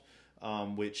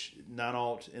 9/0, which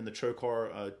 9/0 in the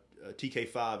Trokar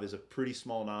TK5 is a pretty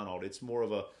small 9/0. It's more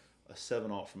of a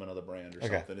 7/0 from another brand or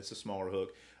something. It's a smaller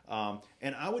hook.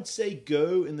 And I would say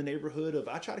go in the neighborhood of,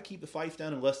 I try to keep the fife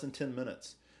down in less than 10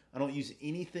 minutes. I don't use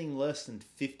anything less than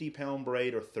 50-pound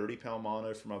braid or 30-pound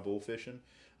mono for my bull fishing.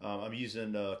 I'm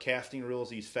using casting reels.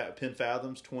 I use Penn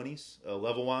Fathoms 20s,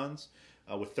 level lines,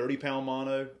 with 30-pound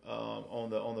mono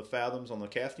on the Fathoms on the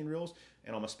casting reels.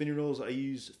 And on my spinning reels, I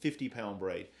use 50-pound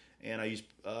braid. And I use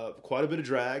quite a bit of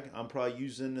drag. I'm probably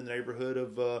using in the neighborhood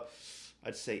of,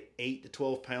 I'd say 8 to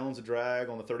 12 pounds of drag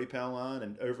on the 30-pound line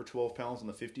and over 12 pounds on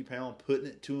the 50-pound, putting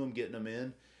it to them, getting them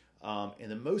in.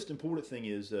 And the most important thing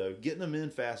is getting them in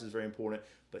fast is very important,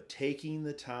 but taking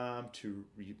the time to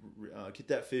get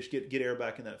that fish, get air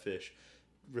back in that fish,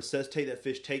 resuscitate that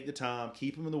fish, take the time,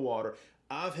 keep them in the water.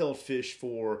 I've held fish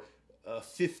for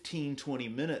 15, 20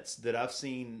 minutes that I've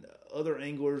seen other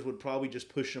anglers would probably just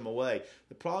push them away.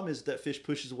 The problem is that fish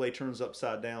pushes away, turns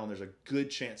upside down. There's a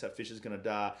good chance that fish is going to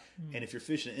die. And if you're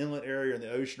fishing an inlet area or in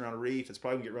the ocean around a reef, it's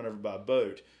probably going to get run over by a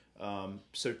boat.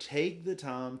 So take the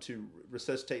time to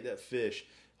resuscitate that fish.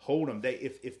 Hold them.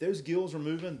 If those gills are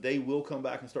moving, they will come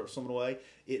back and start swimming away.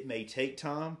 It may take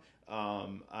time.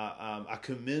 I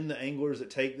commend the anglers that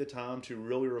take the time to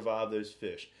really revive those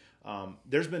fish.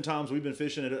 There's been times we've been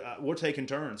fishing, we're taking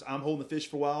turns. I'm holding the fish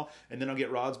for a while, and then I'll get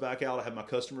rods back out. I have my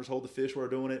customers hold the fish while we're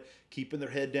doing it, keeping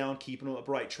their head down, keeping them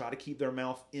upright. Try to keep their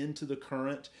mouth into the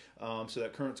current, so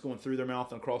that current's going through their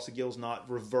mouth and across the gills, not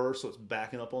reverse, so it's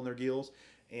backing up on their gills.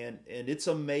 And it's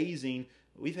amazing.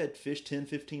 We've had fish 10,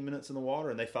 15 minutes in the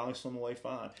water, and they finally swim away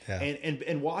fine. Yeah.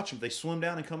 And watch them. They swim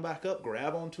down and come back up,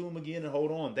 grab onto them again, and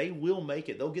hold on. They will make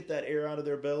it. They'll get that air out of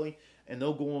their belly, and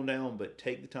they'll go on down, but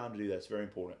take the time to do that. It's very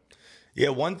important. Yeah,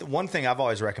 one thing I've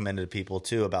always recommended to people,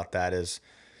 too, about that is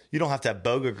you don't have to have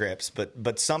boga grips,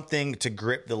 but something to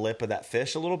grip the lip of that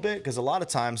fish a little bit, because a lot of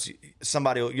times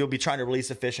you'll be trying to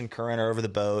release a fish in current or over the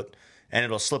boat, and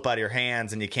it'll slip out of your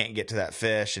hands and you can't get to that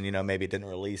fish, and maybe it didn't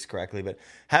release correctly. But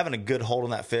having a good hold on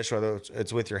that fish, whether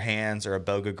it's with your hands or a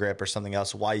boga grip or something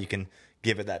else, while you can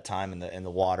give it that time in the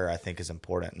water, I think is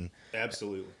important. And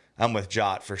absolutely, I'm with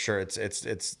Jot for sure.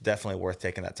 It's definitely worth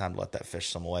taking that time to let that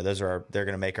fish swim away. They're going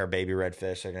to make our baby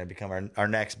redfish. They're going to become our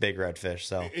next big redfish.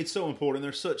 So it's so important.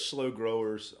 They're such slow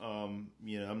growers. I'm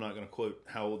not going to quote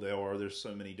how old they are. There's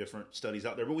so many different studies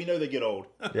out there, but we know they get old.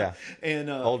 Yeah,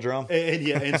 and old drum.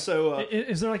 And so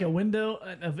is there like a window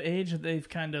of age that they've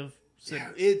kind of said?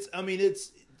 Yeah, it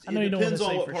depends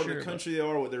on what part of the country they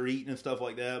are, what they're eating and stuff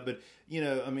like that. But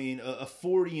a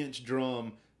 40-inch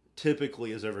drum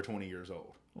typically is over 20 years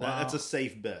old. Wow. That's a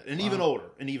safe bet, and even older.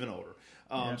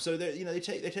 So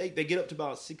they get up to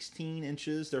about 16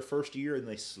 inches their first year, and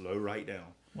they slow right down.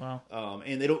 Wow.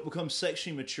 And they don't become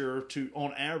sexually mature to,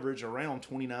 on average, around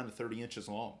 29 to 30 inches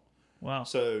long. Wow.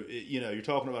 So you're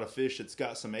talking about a fish that's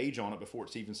got some age on it before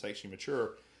it's even sexually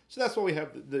mature. So that's why we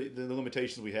have the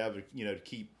limitations we have to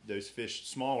keep those fish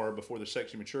smaller before they're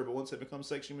sexually mature. But once they become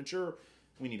sexually mature,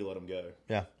 we need to let them go.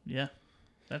 Yeah. Yeah.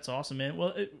 That's awesome, man.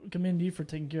 Well, commend you for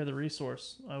taking care of the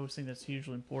resource. I always think that's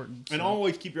hugely important. So. And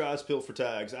always keep your eyes peeled for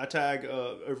tags. I tag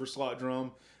over slot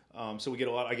drum, so we get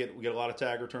a lot. We get a lot of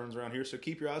tag returns around here. So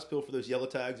keep your eyes peeled for those yellow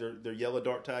tags. They're yellow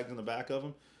dart tags in the back of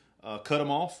them. Cut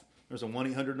them off. There's a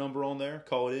 1-800 number on there.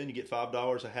 Call it in. You get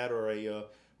 $5 a hat or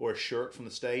a shirt from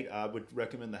the state. I would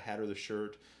recommend the hat or the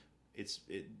shirt. It's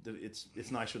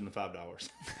nicer than the $5.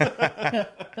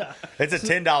 It's a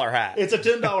 $10 hat. It's a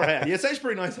 $10 hat. Yeah, it's actually a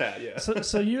pretty nice hat. Yeah.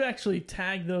 So you actually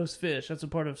tag those fish. That's a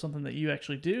part of something that you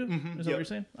actually do. Mm-hmm. Is that what you're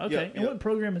saying? Okay. Yep. And what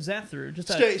program is that through? Just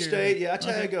state. Yeah, I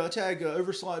tag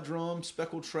overslot drum,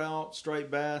 speckled trout, striped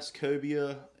bass,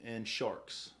 cobia, and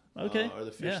sharks. Okay. Are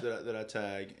the fish that I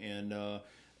tag,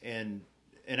 and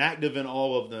active in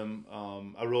all of them.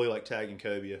 I really like tagging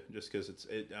cobia just because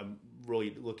I'm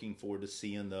really looking forward to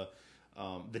seeing the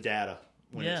data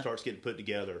when it starts getting put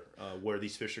together, where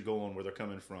these fish are going, where they're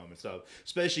coming from, and so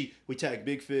especially we tag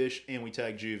big fish and we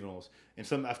tag juveniles.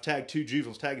 And I've tagged 2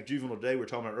 juveniles. Tagged a juvenile today we were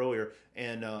talking about earlier,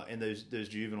 and those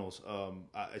juveniles,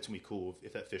 it's gonna be cool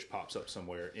if that fish pops up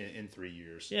somewhere in 3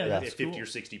 years. Yeah, at that's 50 cool. or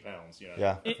 60 pounds.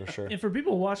 Yeah, for sure. And for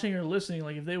people watching or listening,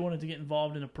 like if they wanted to get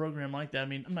involved in a program like that, I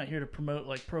mean, I'm not here to promote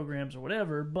like programs or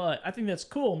whatever, but I think that's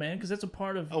cool, man, because that's a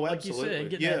part of, like you said,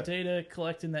 getting that data,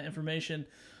 collecting that information.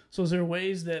 So is there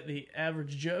ways that the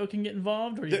average Joe can get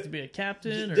involved, or you have to be a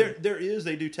captain? Or? There is.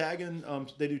 They do tagging.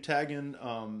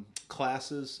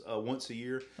 Classes once a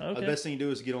year. Okay. The best thing you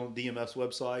do is get on DMF's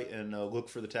website and look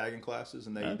for the tagging classes,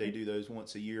 and they do those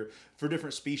once a year for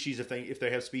different species. If they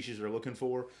have species they're looking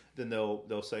for, then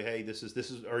they'll say, hey, this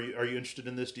is. Are you interested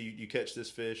in this? Do you catch this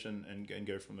fish and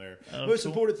go from there? Most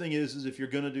important thing is if you're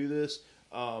going to do this,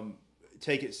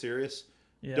 take it serious.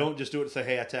 Yeah. Don't just do it to say,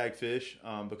 hey, I tag fish,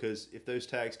 because if those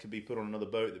tags could be put on another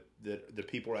boat that the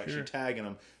people are actually tagging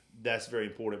them, that's very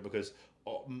important, because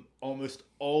almost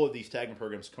all of these tagging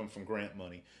programs come from grant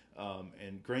money,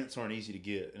 and grants aren't easy to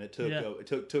get. And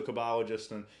it took a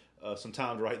biologist and some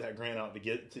time to write that grant out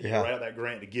write out that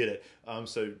grant to get it.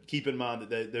 So keep in mind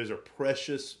that those are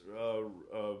precious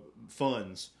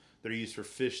funds that are used for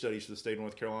fish studies for the state of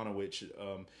North Carolina, which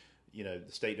the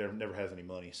state never has any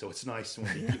money, so it's nice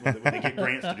when they get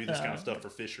grants to do this kind of stuff for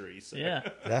fisheries. So. Yeah,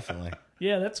 definitely.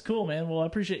 Yeah, that's cool, man. Well, I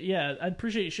appreciate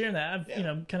you sharing that.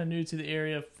 I'm kind of new to the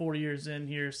area, 4 years in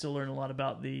here, still learning a lot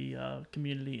about the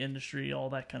community industry, all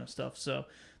that kind of stuff. So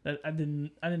that I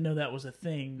didn't know that was a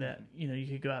thing, that you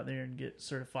could go out there and get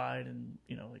certified and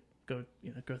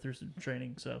go through some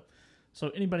training. So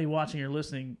anybody watching or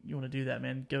listening, you want to do that,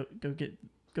 man? Go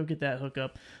get that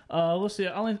hookup. Let's see.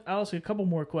 I'll ask you a couple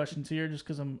more questions here, just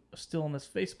because I'm still on this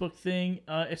Facebook thing.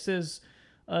 It says,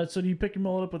 so do you pick your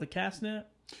mullet up with a cast net?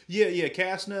 Yeah,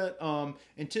 cast net.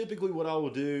 And typically, what I will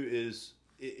do is,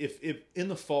 if in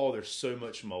the fall there's so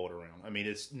much mullet around. I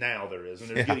mean, now there is, and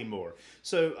there's getting more.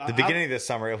 So the beginning of this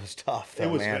summer, it was tough. Though, it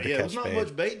was not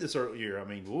much bait this year. I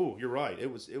mean, you're right.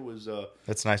 It was.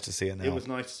 It's nice to see it now. It was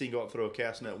nice to see you go out and throw a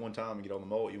cast net one time and get on the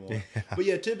mullet you want. Yeah. But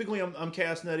yeah, typically I'm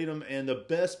cast netting them, and the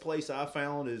best place I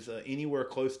found is anywhere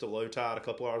close to low tide, a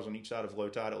couple hours on each side of low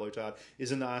tide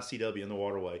is in the ICW in the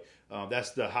waterway.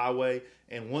 That's the highway,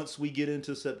 and once we get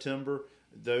into September,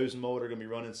 those mullet are going to be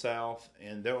running south,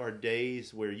 and there are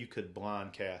days where you could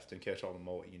blind cast and catch all the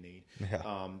mullet you need.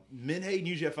 Yeah. Menhaden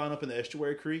usually I find up in the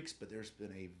estuary creeks, but there's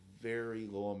been a very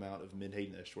low amount of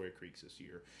menhaden estuary creeks this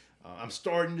year. I'm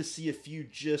starting to see a few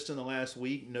just in the last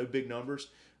week, no big numbers,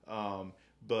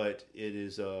 but it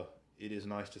is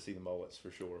nice to see the mullets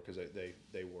for sure, because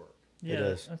they work. Yeah,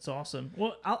 that's awesome.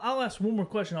 Well, I'll ask one more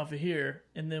question off of here,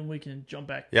 and then we can jump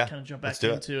back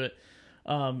into it.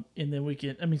 And then we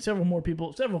can,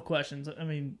 several questions.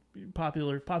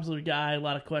 Popular guy, a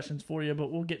lot of questions for you,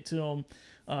 but we'll get to them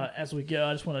as we go.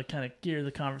 I just want to kind of gear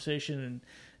the conversation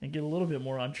and get a little bit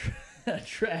more on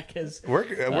track. As we're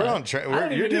on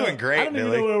track. You're doing great, I don't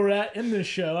even know where we're at in this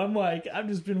show. I've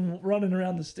just been running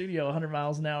around the studio 100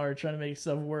 miles an hour trying to make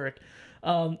stuff work.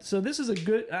 So this is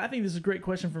I think this is a great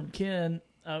question from Ken.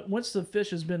 Once the fish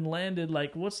has been landed,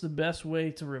 what's the best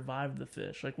way to revive the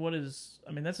fish?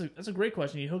 That's a great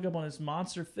question. You hook up on this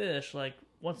monster fish,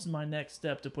 what's my next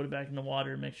step to put it back in the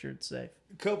water and make sure it's safe?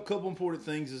 Couple important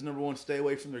things is, number one, stay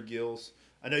away from their gills.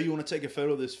 I know you want to take a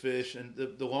photo of this fish, and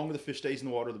the longer the fish stays in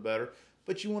the water, the better.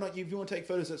 But if you want to take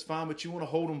photos, that's fine. But you want to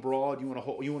hold them broad. You want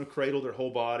to cradle their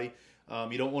whole body.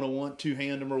 You don't want to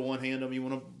two-hand them or one-hand them. You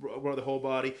want to rub the whole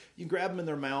body. You can grab them in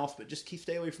their mouth, but just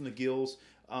stay away from the gills.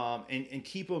 And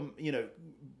keep them,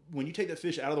 when you take that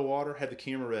fish out of the water, have the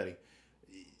camera ready.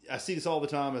 I see this all the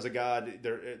time as a guide.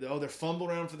 They're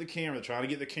fumbling around for the camera. They're trying to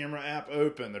get the camera app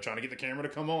open. They're trying to get the camera to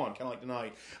come on, kind of like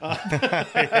tonight.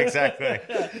 Exactly.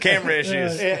 Camera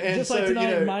issues. And just like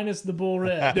tonight, minus the bull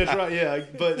red. That's right, yeah.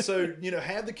 But so,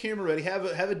 have the camera ready. Have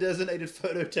a designated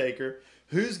photo taker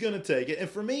who's going to take it. And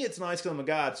for me, it's nice because I'm a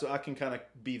guide, so I can kind of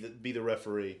be the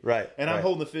referee. Right. And I'm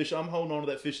holding the fish. I'm holding on to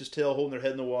that fish's tail, holding their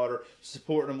head in the water,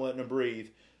 supporting them, letting them breathe.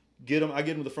 I get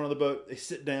them to the front of the boat. They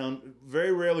sit down.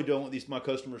 Very rarely do I want my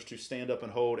customers to stand up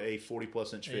and hold a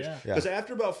 40-plus inch fish. Because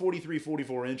after about 43,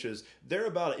 44 inches, they're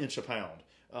about an inch a pound.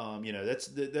 That's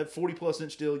that 40-plus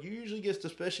inch deal usually gets,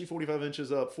 especially 45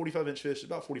 inches up, 45-inch fish,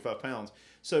 about 45 pounds.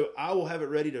 So I will have it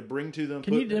ready to bring to them.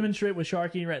 Can you demonstrate with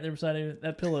Sharky right there beside him?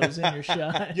 That pillow is in your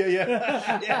shot.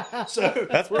 Yeah. So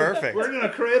that's perfect. We're going to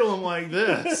cradle them like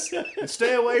this and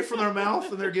stay away from their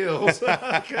mouth and their gills.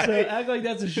 Okay. So act like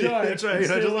that's a shark. That's right.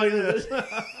 Just like this.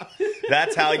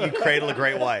 That's how you cradle a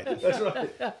great white. That's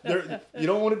right. You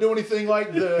don't want to do anything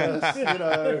like this,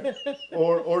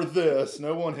 or this.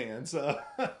 No one hand. So.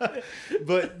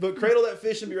 But cradle that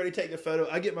fish and be ready to take the photo.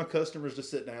 I get my customers to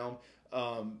sit down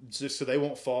just so they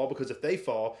won't fall, because if they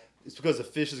fall, it's because the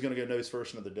fish is going to go nose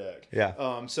first into the deck.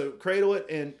 Yeah. So cradle it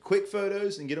and quick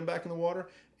photos and get them back in the water.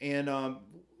 And like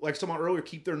I was talking about earlier,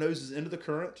 keep their noses into the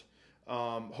current.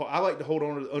 I like to hold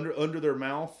on under their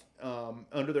mouth,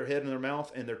 under their head and their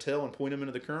mouth and their tail, and point them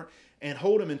into the current and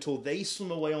hold them until they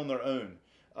swim away on their own.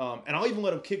 And I'll even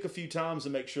let them kick a few times to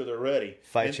make sure they're ready.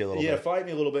 Fight you a little bit. Yeah, fight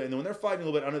me a little bit. And then when they're fighting a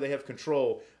little bit, I know they have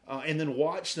control. And then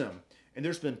watch them. And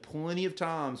there's been plenty of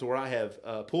times where I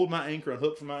have pulled my anchor and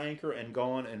hooked from my anchor and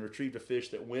gone and retrieved a fish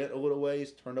that went a little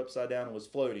ways, turned upside down, and was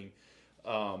floating.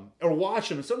 Or watch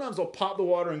them. And sometimes they'll pop the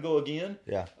water and go again.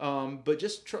 Yeah. But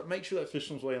just make sure that fish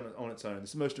swims away on its own.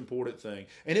 It's the most important thing.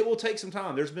 And it will take some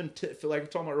time. There's been, like we were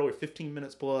talking about earlier, 15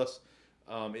 minutes plus.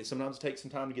 Sometimes it takes some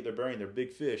time to get their bearing. They're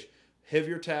big fish.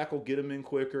 Heavier tackle, get them in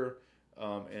quicker,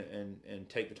 and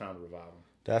take the time to revive them.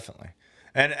 Definitely.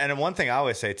 And one thing I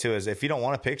always say too is if you don't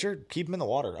want a picture, keep them in the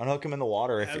water. Unhook them in the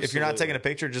water. If you're not taking a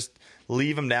picture, just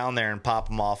leave them down there and pop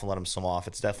them off and let them swim off.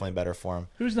 It's definitely better for them.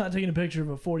 Who's not taking a picture of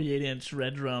a 48-inch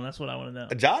red drum? That's what I want to know.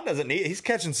 John doesn't need. He's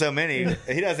catching so many.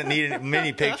 He doesn't need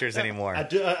many pictures anymore.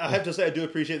 I have to say I do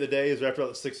appreciate the days after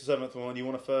the 6th or 7th one. You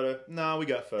want a photo? No, we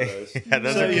got photos. Yeah,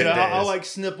 those are good days. I'll like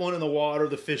snip one in the water,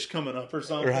 the fish coming up or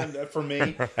something for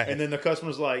me, right. And then the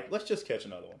customer's like, "Let's just catch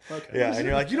another one." Okay. Yeah, and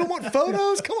you're like, "You don't want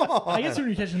photos? Come on." I guess when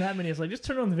you're catching that many, it's like just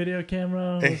turn on the video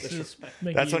camera. Let's just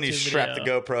make That's when you strap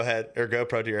video. the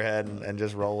GoPro to your head and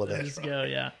just roll with it. Just go,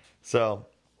 yeah. So,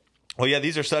 well, yeah,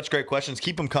 these are such great questions.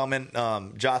 Keep them coming.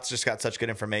 Jot's just got such good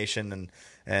information,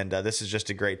 and this is just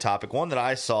a great topic. One that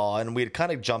I saw, and we had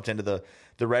kind of jumped into the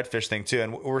redfish thing too.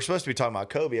 And we're supposed to be talking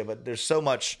about cobia, but there's so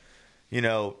much,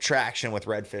 traction with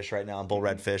redfish right now and bull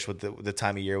redfish with the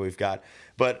time of year we've got.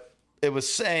 But it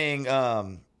was saying,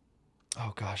 oh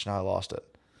gosh, now I lost it.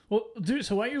 Well, dude,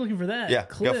 so while you're looking for that, yeah,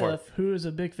 Cliff, go for it. who is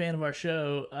a big fan of our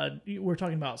show, we're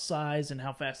talking about size and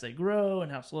how fast they grow and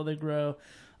how slow they grow.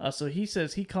 So he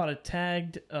says he caught a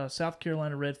tagged South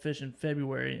Carolina redfish in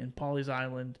February in Pawleys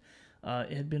Island.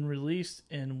 It had been released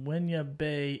in Wenya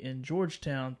Bay in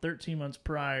Georgetown 13 months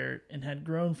prior and had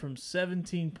grown from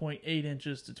 17.8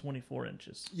 inches to 24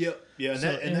 inches. Yep. Yeah. So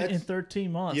in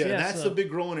 13 months. Yeah, and that's the big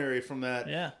growing area from that.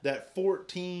 Yeah. That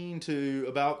 14 to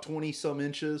about 20 some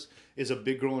inches is a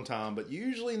big growing time, but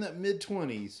usually in that mid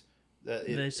 20s,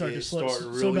 they start to slow.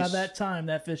 So about that time,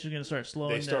 that fish is going to start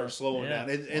slowing down. They start slowing down.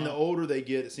 And the older they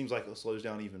get, it seems like it slows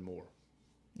down even more.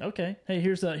 Okay. Hey,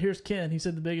 here's Ken. He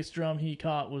said the biggest drum he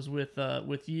caught was with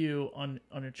you on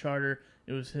a charter.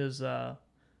 It was his, I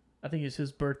think it's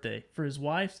his birthday for his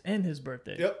wife's and his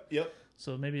birthday. Yep.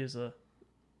 So maybe it's a.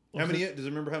 Does it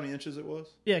remember how many inches it was?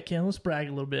 Yeah, Ken, let's brag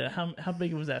a little bit. How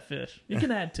big was that fish? You can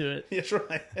add to it. That's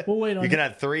right. We'll wait on You can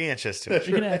add 3 inches to it.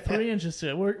 You can add 3 inches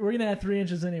to it. We're going to add 3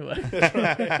 inches anyway.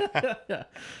 That's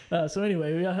right. So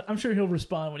anyway, I'm sure he'll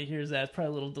respond when he hears that. It's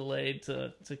probably a little delayed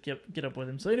to get up with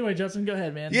him. So anyway, Justin, go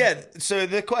ahead, man. Yeah, so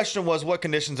the question was, what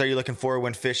conditions are you looking for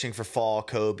when fishing for fall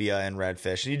cobia and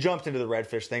redfish? And you jumped into the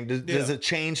redfish thing. Does it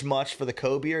change much for the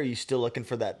cobia? Are you still looking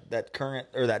for that current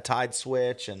or that tide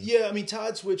switch? And yeah, I mean,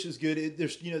 tide switch is good.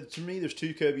 There's to me, there's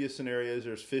two cobia scenarios.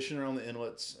 There's fishing around the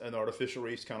inlets and artificial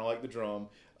reefs, kind of like the drum,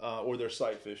 or there's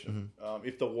sight fishing. Mm-hmm.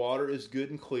 If the water is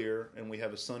good and clear and we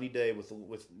have a sunny day with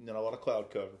not a lot of cloud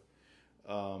cover,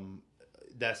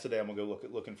 that's the day I'm gonna go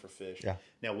looking for fish. Yeah.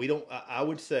 Now we don't. I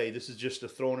would say this is just a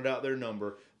throwing it out there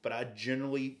number, but I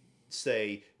generally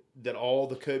say that all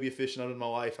the cobia fishing I've done in my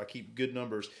life, I keep good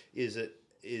numbers.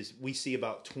 Is we see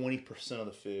about 20% of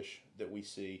the fish that we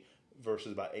see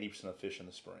versus about 80% of fish in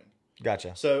the spring.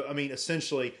 Gotcha. So, I mean,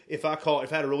 essentially, if I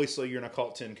had a really slow year and I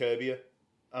caught 10 cobia,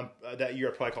 that year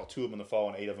I probably caught 2 of them in the fall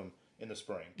and 8 of them in the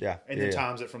spring. Yeah. And then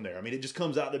times it from there. I mean, it just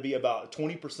comes out to be about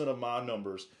 20% of my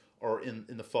numbers are in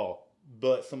the fall.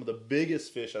 But some of the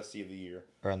biggest fish I see of the year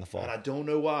are in the fall. And I don't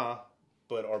know why,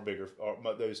 but are bigger.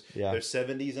 Those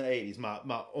 70s and 80s.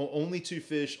 My only 2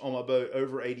 fish on my boat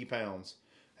over 80 pounds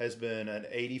has been an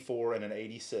 84 and an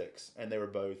 86, and they were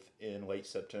both in late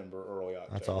September, early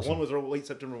October. That's awesome. One was late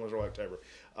September, one was early October.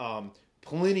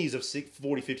 Plenties of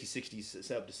 40, 50,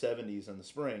 60s, up to 70s in the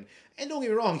spring. And don't get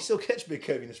me wrong, you still catch big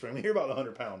cobia in the spring. We hear about the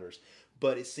 100-pounders.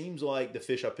 But it seems like the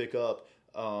fish I pick up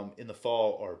in the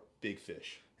fall are big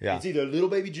fish. Yeah. It's either little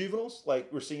baby juveniles,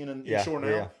 like we're seeing in shore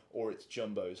now, or it's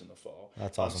jumbos in the fall.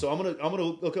 That's awesome. So I'm gonna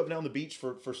look up and down the beach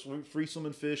for free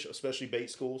swimming fish, especially bait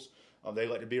schools. They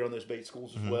like to be on those bait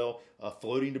schools as well.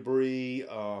 Floating debris,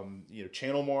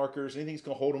 channel markers, anything that's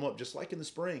going to hold them up, just like in the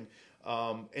spring.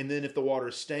 And then if the water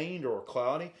is stained or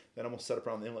cloudy, then I'm going to set up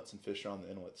around the inlets and fish around the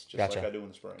inlets, just like I do in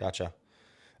the spring. Gotcha.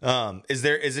 Is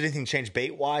anything changed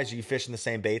bait wise? Are you fishing the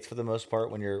same baits for the most part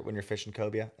when you're fishing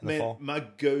cobia in the fall? My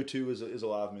go-to is a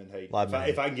live menhaden.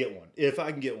 If I can get one. If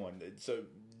I can get one. So,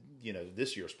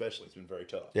 this year especially, it's been very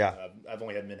tough. Yeah. I've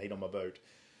only had menhaden on my boat.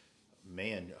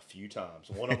 Man, a few times.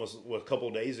 One of them was a couple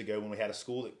of days ago when we had a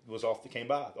school that was came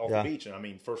by the beach, and I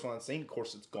mean, first one I'd seen. Of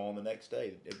course, it's gone the next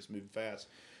day. It was moving fast.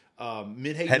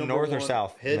 Menhaden heading north or 1,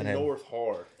 south? Heading Menhaden. north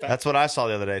hard. That's what I saw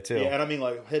the other day too. Yeah, and I mean,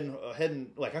 like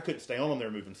heading, like I couldn't stay on them. They're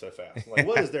moving so fast. Like,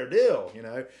 what is their deal? You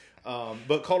know.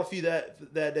 But caught a few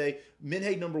that day.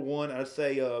 Menhaden number 1. I'd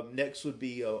say next would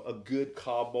be a good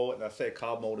cob mullet, and I'd say a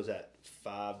cob mullet is that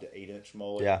 5 to 8 inch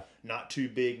mullet. Yeah. Not too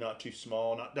big, not too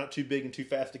small, not too big and too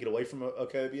fast to get away from a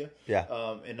cobia. Yeah.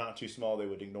 And not too small, they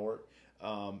would ignore it.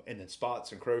 And then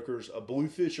spots and croakers.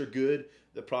 Bluefish are good.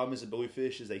 The problem is the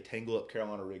bluefish is they tangle up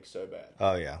Carolina rigs so bad.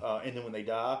 Oh yeah. And then when they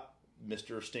die,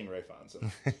 Mr. Stingray finds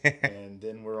them. And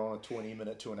then we're on a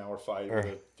 20-minute to an hour fight with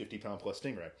a 50-pound plus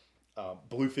stingray.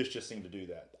 Bluefish just seem to do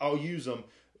that. I'll use them,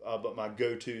 but my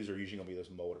go-tos are usually going to be those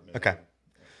mullet or Okay.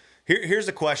 Here's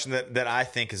a question that I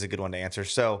think is a good one to answer.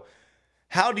 So,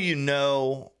 how do you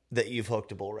know that you've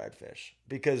hooked a bull redfish?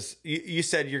 Because you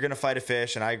said you're going to fight a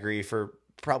fish, and I agree, for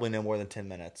probably no more than 10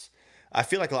 minutes. I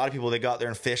feel like a lot of people, they go out there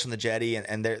and fish on the jetty,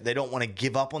 and they don't want to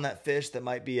give up on that fish that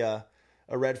might be a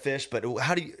redfish. But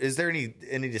is there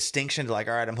any distinction to, like,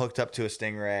 all right, I'm hooked up to a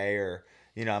stingray, or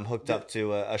I'm hooked up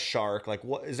to a shark? Like,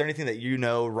 what is there anything that you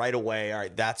know right away? All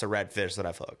right, that's a redfish that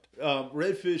I've hooked.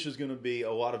 Redfish is going to be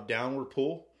a lot of downward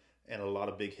pull and a lot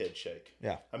of big head shake.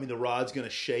 Yeah. I mean, the rod's going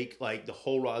to shake, like the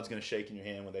whole rod's going to shake in your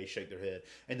hand when they shake their head.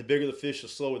 And the bigger the fish, the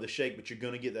slower the shake, but you're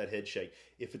going to get that head shake.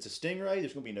 If it's a stingray,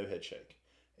 there's going to be no head shake.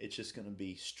 It's just going to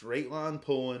be straight line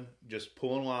pulling, just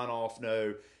pulling line off.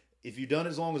 No, if you've done it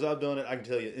as long as I've done it, I can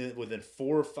tell you within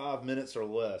 4 or 5 minutes or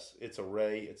less, it's a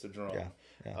ray, it's a drum.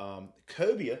 Yeah.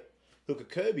 Cobia, hook a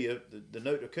cobia, the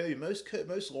note of cobia,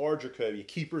 most larger cobia,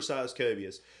 keeper-sized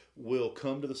cobias, will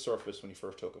come to the surface when you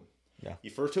first hook them. Yeah.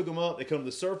 You first hook them up, they come to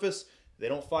the surface, they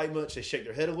don't fight much, they shake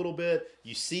their head a little bit,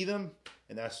 you see them,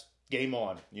 and that's game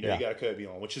on. You got a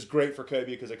cobia on, which is great for cobia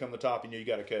because they come to the top, you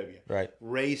got a cobia. Right.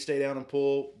 Rays stay down and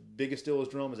pull. Biggest deal is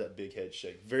drum is that big head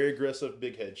shake. Very aggressive,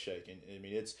 big head shake. And I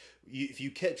mean, if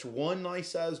you catch one nice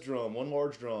sized drum, one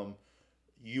large drum,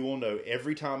 you will know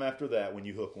every time after that when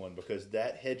you hook one, because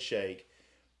that head shake.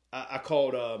 I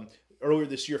called earlier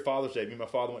this year, Father's Day. Me and my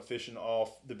father went fishing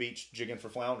off the beach jigging for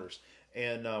flounders,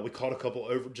 and we caught a couple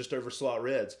just over slot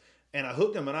reds. And I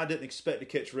hooked them, and I didn't expect to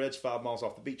catch reds 5 miles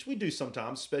off the beach. We do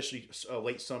sometimes, especially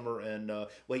late summer and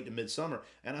late to midsummer.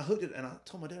 And I hooked it, and I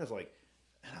told my dad, I was like,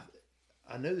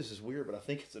 I know this is weird, but I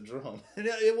think it's a drum. And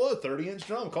it was a 30-inch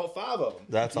drum. Caught 5 of them.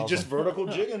 That's awesome. Just vertical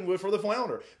jigging for the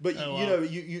flounder. But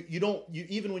you don't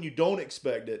even when you don't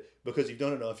expect it, because you've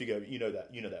done it enough, you go,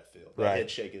 that feel. That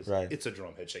head shake is it's a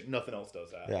drum head shake. Nothing else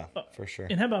does that. Yeah, for sure.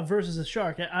 And how about versus a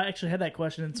shark? I actually had that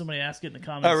question, and somebody asked it in the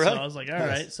comments. Oh, really? So I was like, all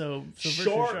right. So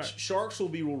sharks will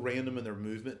be real random in their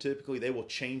movement. Typically, they will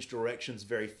change directions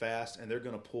very fast, and they're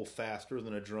going to pull faster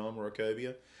than a drum or a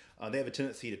cobia. They have a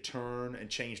tendency to turn and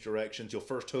change directions. You'll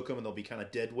first hook them, and they'll be kind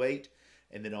of dead weight,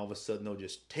 and then all of a sudden they'll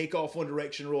just take off one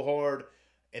direction real hard,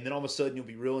 and then all of a sudden you'll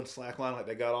be reeling slack line like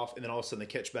they got off, and then all of a sudden they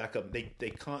catch back up.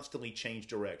 They constantly change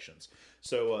directions.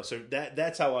 So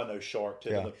that's how I know shark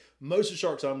typically. Yeah. Most of the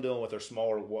sharks I'm dealing with are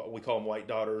smaller. What we call them white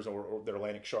daughters, or their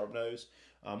Atlantic sharp nose.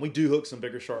 We do hook some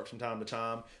bigger sharks from time to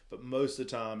time, but most of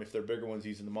the time, if they're bigger ones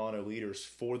using the mono leaders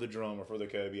for the drum or for the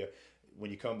cobia,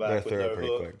 when you come back with no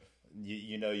hook, quick.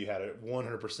 You had it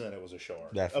 100%. It was a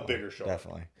shark, definitely, a bigger shark.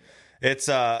 Definitely, it's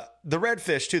the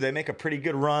redfish too. They make a pretty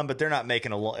good run, but they're not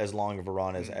making as long of a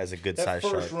run as a good size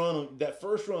shark. That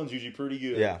first run's usually pretty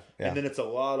good. Yeah. And then it's a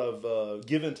lot of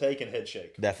give and take and head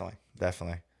shake. Definitely.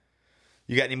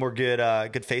 You got any more good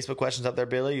Facebook questions up there,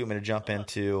 Billy? You want me to jump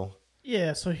into?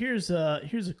 Yeah. So here's a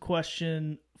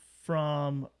question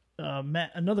from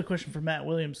Matt. Another question from Matt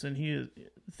Williamson.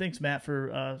 Thanks, Matt,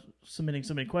 for submitting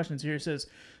so many questions here. He says,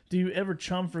 do you ever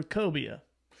chum for cobia?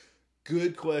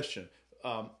 Good question.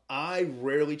 I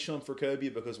rarely chum for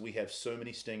cobia because we have so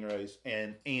many stingrays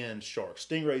and sharks.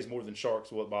 Stingrays more than sharks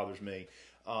is what bothers me.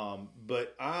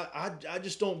 But I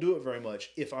just don't do it very much.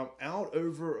 If I'm out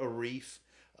over a reef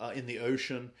in the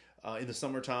ocean in the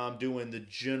summertime doing the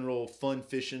general fun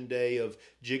fishing day of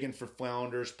jigging for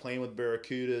flounders, playing with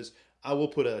barracudas, I will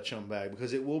put out a chum bag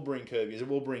because it will bring cobias, it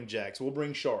will bring jacks, it will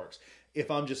bring sharks. If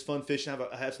I'm just fun fishing,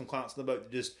 I have some clients in the boat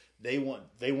that just they want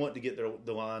to get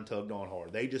the line tugged on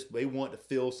hard. They want to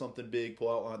feel something big, pull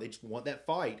out line. They just want that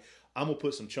fight. I'm gonna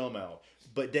put some chum out.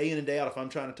 But day in and day out, if I'm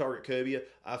trying to target cobia,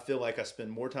 I feel like I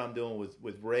spend more time dealing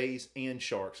with rays and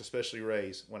sharks, especially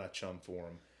rays, when I chum for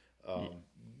them.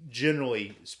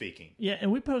 Generally speaking. Yeah,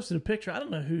 and we posted a picture. I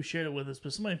don't know who shared it with us,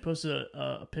 but somebody posted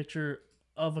a picture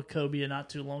of a cobia not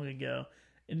too long ago,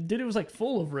 and it was like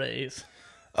full of rays.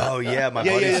 Oh yeah, my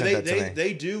buddy sent that to me.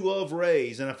 They do love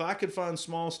rays, and if I could find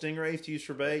small stingrays to use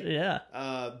for bait, that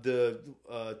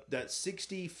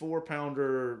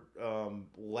 64-pounder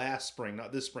last spring,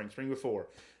 not this spring before,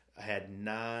 I had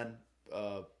 9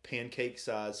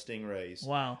 pancake-sized stingrays.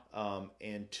 Wow.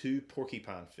 And 2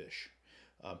 porcupine fish.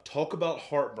 Talk about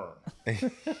heartburn.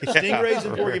 Stingrays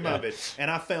and porcupine fish.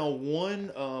 And I found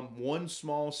one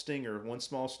small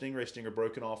stingray stinger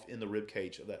broken off in the rib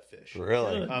cage of that fish.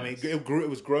 Really? I mean, it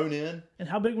was grown in. And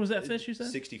how big was that fish you said?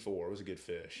 64. It was a good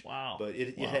fish. Wow. But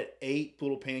it had 8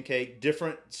 little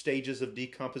different stages of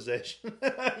decomposition,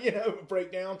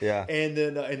 breakdown. Yeah. And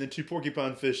then 2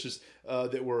 porcupine fishes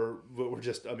that were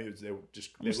just, I mean, they were just.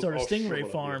 You start a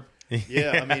stingray farm.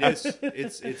 Yeah, I mean it's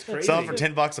crazy. Selling for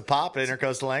 $10 a pop at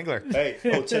Intercoastal Angler. Hey,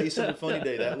 I'll tell you something funny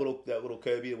today. That little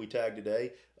cobia we tagged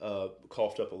today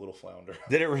coughed up a little flounder.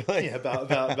 Did it really? Yeah,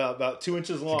 about 2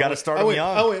 inches long. Got to start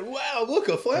young. I went, wow, look,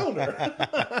 a flounder.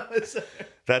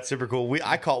 That's super cool.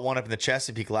 I caught one up in the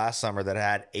Chesapeake last summer that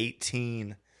had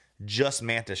 18 just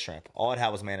mantis shrimp. All it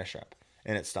had was mantis shrimp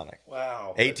in its stomach.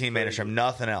 Wow. 18 mantis shrimp,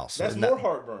 nothing else. That's more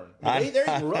heartburn. They're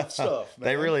eating rough stuff, man.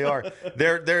 They really are.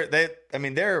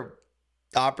 They're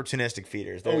opportunistic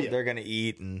feeders. They're going to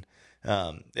eat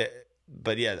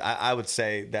but yeah, I would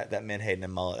say that menhaden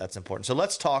and mullet, that's important. So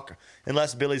let's talk,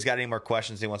 unless Billy's got any more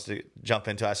questions he wants to jump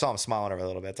into. I saw him smiling over a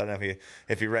little bit. So I don't know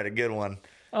if he read a good one.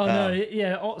 Oh, no.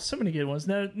 Yeah. So many good ones.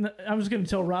 No, I was going to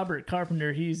tell Robert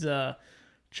Carpenter, he's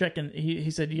checking.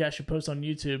 He said you guys should post on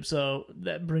YouTube. So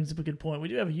that brings up a good point. We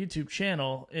do have a YouTube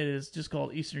channel. It is just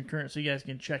called Eastern Current. So you guys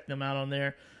can check them out on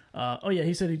there.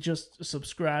 He said he just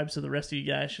subscribed, so the rest of you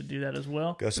guys should do that as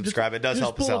well. Go subscribe. It does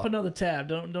help us out. Just pull up another tab.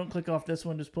 Don't click off this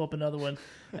one. Just pull up another one.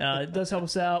 It does help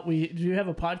us out. We do have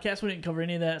a podcast. We didn't cover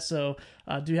any of that, so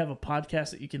do have a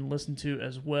podcast that you can listen to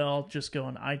as well. Just go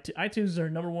on iTunes. iTunes is our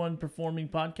 #1 performing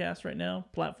podcast right now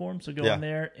platform, so go on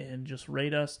there and just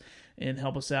rate us and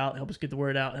help us out. Help us get the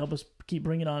word out. Help us keep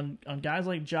bringing on guys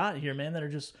like Jot here, man, that are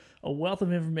just a wealth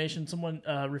of information. Someone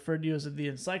referred to you as the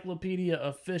encyclopedia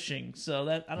of fishing. So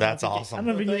that's awesome. I don't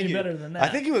know if you can get any better than that. I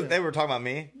think they were talking about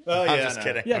me. Oh, yeah, I'm just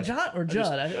kidding. Yeah, Jot or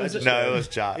Judd? It was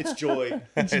Jot. It's Joy.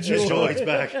 It's Joy. It's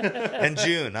back. And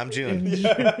June. I'm June.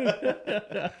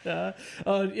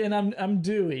 And I'm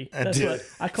Dewey. That's what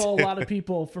I call a lot of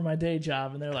people for my day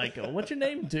job, and they're like, "Oh, what's your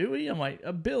name, Dewey?" I'm like,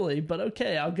 "Billy," but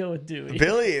okay, I'll go with Dewey.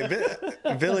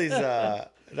 Billy's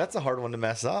that's a hard one to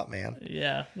mess up, man.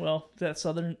 Yeah, well, that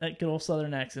good old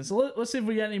Southern accent. So let's see if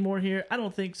we got any more here. I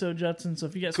don't think so, Judson. So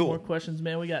if you got some more questions,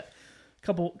 man, we got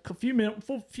a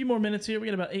few more minutes here. We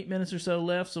got about 8 minutes or so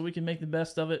left, so we can make the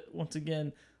best of it. Once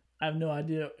again, I have no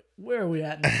idea where are we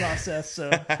at in the process,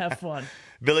 so have fun.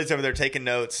 Billy's over there taking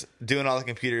notes, doing all the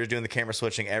computers, doing the camera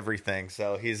switching, everything.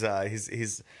 So he's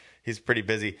pretty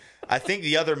busy. I think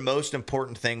the other most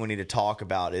important thing we need to talk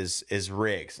about is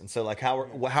rigs. And so, like, how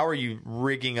are you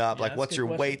rigging up? Yeah, like, what's your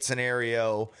weight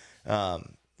scenario?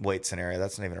 Weight scenario,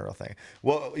 that's not even a real thing.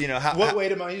 Well, what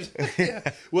weight am I using? Yeah.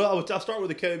 Well, I'll start with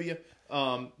the cobia.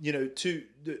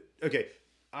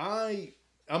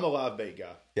 I'm a live bait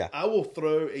guy. Yeah. I will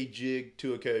throw a jig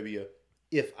to a cobia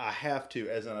if I have to,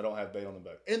 as in I don't have bait on the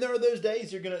boat. And there are those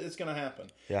days it's gonna happen.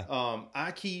 Yeah.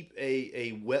 I keep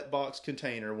a wet box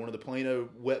container, one of the Plano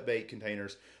wet bait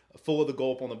containers, full of the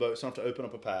gulp on the boat, so I don't have to open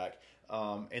up a pack.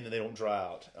 And then they don't dry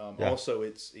out. Also,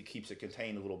 it keeps it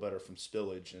contained a little better from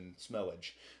spillage and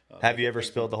smellage. Have you ever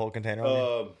spilled the whole container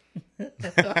on you?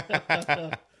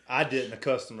 I didn't. A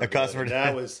customer did.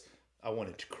 I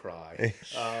wanted to cry.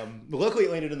 Luckily,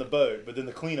 it landed in the boat, but then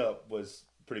the cleanup was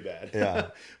pretty bad. Yeah.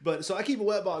 But so I keep a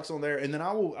wet box on there, and then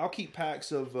I'll keep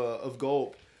packs of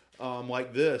gulp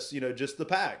like this. Just the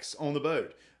packs on the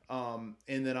boat.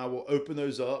 And then I will open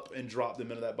those up and drop them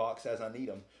into that box as I need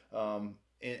them.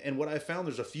 And what I found,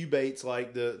 there's a few baits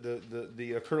like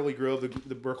the curly grove,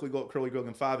 the Berkeley Gulp curly grove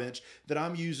and 5-inch that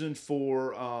I'm using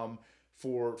for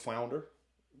flounder,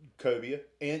 cobia,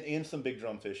 and some big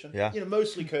drum fishing. Yeah.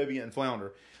 Mostly cobia and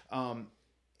flounder.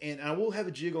 And I will have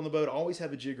a jig on the boat. I always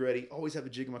have a jig ready. Always have a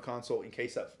jig in my console in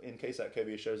case that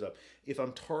cobia shows up. If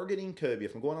I'm targeting cobia,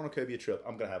 if I'm going on a cobia trip,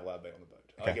 I'm gonna have a live bait on the boat.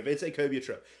 Okay. Like if it's a cobia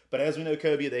trip. But as we know,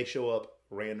 cobia, they show up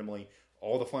randomly.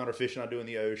 All the flounder fishing I do in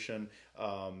the ocean,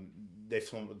 they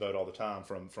swim with the boat all the time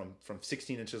from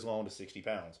 16 inches long to 60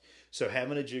 pounds. So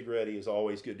having a jig ready is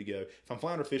always good to go. If I'm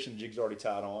flounder fishing, the jig's already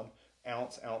tied on.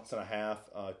 Ounce and a half,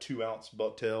 2 ounce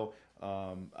bucktail.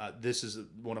 This is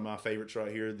one of my favorites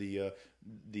right here, the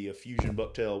Fusion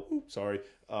bucktail. Sorry.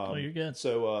 You're good.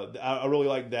 So I really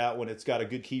like that one. It's got a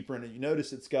good keeper in it. You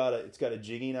notice it's got a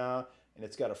jigging eye and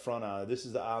it's got a front eye. This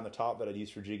is the eye on the top that I'd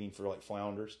use for jigging for like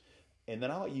flounders. And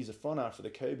then I like to use a front eye for the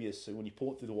cobia, so when you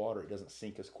pull it through the water, it doesn't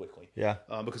sink as quickly. Yeah.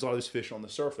 Because a lot of those fish are on the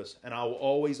surface. And I will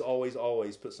always, always,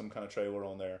 always put some kind of trailer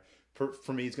on there.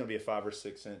 For me, it's going to be a 5 or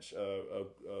 6 inch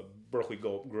Berkeley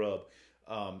Gulp grub.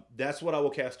 That's what I will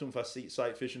cast them if I see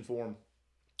sight fishing for them.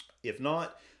 If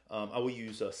not, I will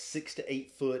use a 6 to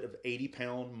 8 foot of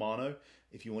 80-pound mono.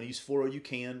 If you want to use fluoro, you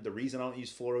can. The reason I don't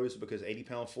use fluoro is because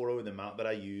 80-pound fluoro, the amount that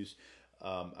I use,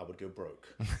 I would go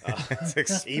broke.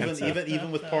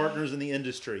 Even with partners in the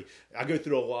industry, I go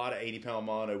through a lot of 80-pound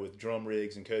mono with drum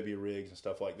rigs and cobia rigs and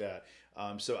stuff like that.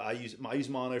 So I use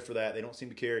mono for that. They don't seem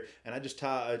to carry, and I just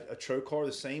tie a Trokar,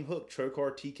 the same hook,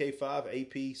 Trokar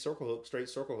TK5 AP circle hook, straight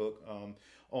circle hook,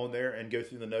 on there, and go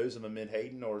through the nose of a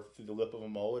Menhaden or through the lip of a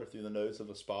mullet or through the nose of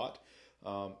a spot,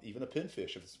 even a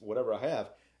pinfish, if it's whatever I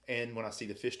have. And when I see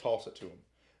the fish, toss it to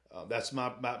them. That's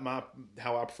my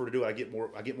how I prefer to do it. I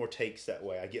get more takes that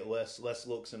way. I get less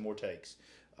looks and more takes.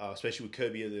 Especially with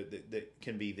cobia, that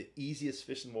can be the easiest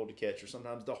fish in the world to catch, or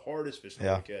sometimes the hardest fish in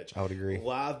the world to catch. I would agree.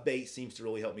 Live bait seems to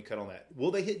really help me cut on that.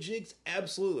 Will they hit jigs?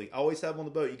 Absolutely. I always have them on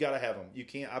the boat. You got to have them. You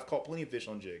can't. I've caught plenty of fish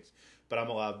on jigs, but I'm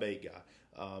a live bait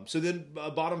guy. So then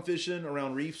bottom fishing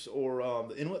around reefs or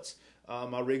the inlets.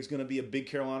 My rig's going to be a Big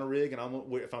Carolina rig, and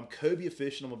if I'm cobia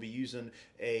fishing, I'm going to be using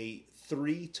a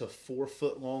 3 to 4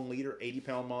 foot long leader,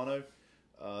 80-pound mono,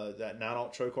 that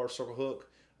 9/0 Trokar circle hook,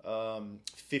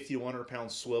 50 to 100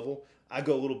 pound swivel. I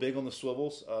go a little big on the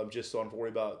swivels, just so I don't have to worry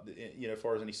about, as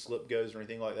far as any slip goes or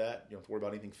anything like that. You don't have to worry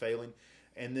about anything failing.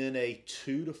 And then a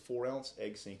 2 to 4 ounce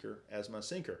egg sinker as my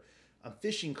sinker. I'm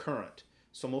fishing current,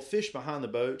 so I'm going to fish behind the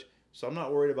boat. So I'm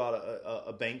not worried about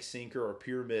a bank sinker or a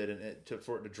pyramid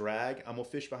for it to drag. I'm going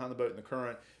to fish behind the boat in the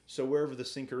current. So wherever the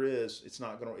sinker is, it's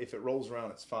not going to, if it rolls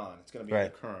around, it's fine. It's going to be in the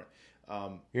current.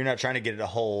 You're not trying to get it to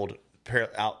hold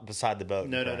out beside the boat.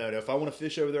 No. If I want to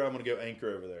fish over there, I'm going to go anchor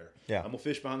over there. Yeah. I'm going to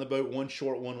fish behind the boat, one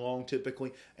short, one long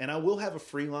typically. And I will have a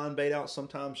free line bait out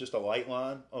sometimes, just a light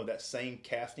line on that same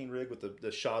casting rig with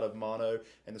the shot of mono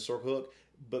and the circle hook.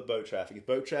 But boat traffic. If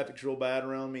boat traffic's real bad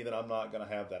around me, then I'm not going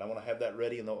to have that. I want to have that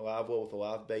ready in the live well with the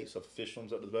live bait, so if a fish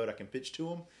swims up to the boat, I can pitch to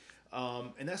them.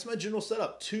 And that's my general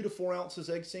setup. 2 to 4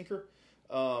 ounces egg sinker.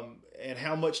 And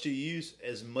how much do you use?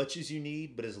 As much as you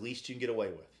need, but as least you can get away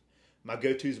with. My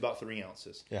go-to is about 3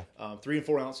 ounces. Yeah. 3 and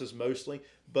 4 ounces mostly.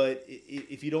 But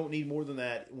if you don't need more than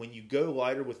that, when you go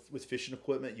lighter with fishing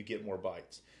equipment, you get more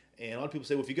bites. And a lot of people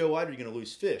say, well, if you go lighter, you're going to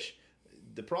lose fish.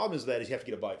 The problem is you have to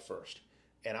get a bite first.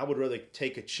 And I would rather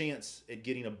take a chance at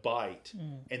getting a bite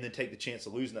and then take the chance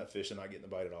of losing that fish and not getting the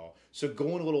bite at all. So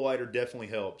going a little lighter definitely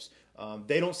helps.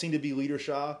 They don't seem to be leader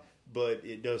shy, but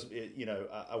it does.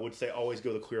 I would say always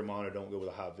go the clear mono. Don't go with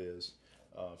a high vis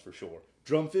for sure.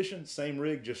 Drum fishing, same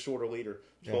rig, just shorter leader,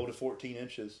 12 to 14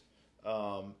 inches.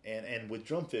 And with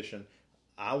drum fishing,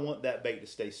 I want that bait to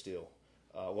stay still,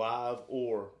 live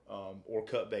or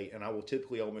cut bait. And I will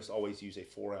typically almost always use a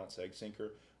 4 ounce egg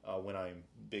sinker. When I'm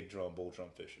big drum, bull drum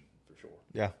fishing, for sure.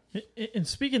 Yeah. And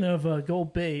speaking of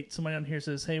gold bait, somebody on here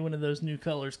says, hey, when do those new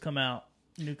colors come out?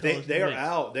 They are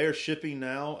out. They are shipping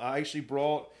now. I actually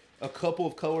brought a couple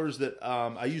of colors that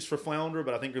I use for flounder,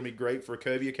 but I think are going to be great for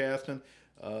cobia casting.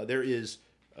 There is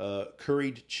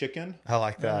curried chicken. I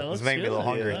like that. It's making me a little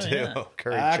hungry, too. Yeah.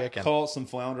 Curried chicken. I caught some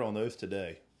flounder on those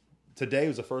today. Today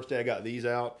was the first day I got these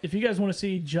out. If you guys want to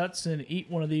see Judson eat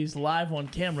one of these live on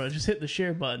camera, just hit the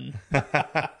share button.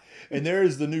 And there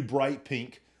is the new bright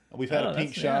pink. We've had a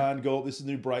pink shine go up. This is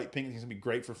the new bright pink. I think it's going to be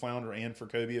great for flounder and for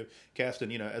cobia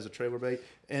casting, as a trailer bait.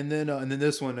 And then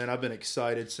this one, man, I've been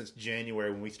excited since January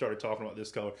when we started talking about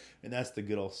this color, and that's the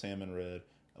good old salmon red.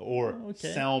 Or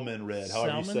salmon red,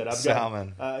 however you said.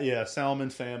 Salmon. Salmon,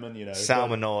 salmon,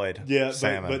 Salmonoid. Yeah,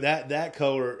 salmon. But that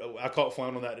color, I caught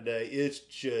flounder on that today. It's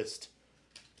just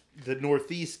the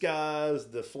Northeast guys,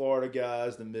 the Florida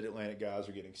guys, the Mid-Atlantic guys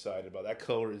are getting excited about that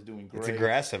color. Is doing great. It's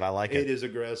aggressive. I like it. It is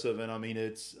aggressive, and I mean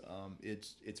it's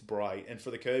bright. And for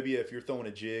the cobia, if you're throwing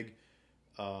a jig,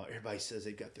 everybody says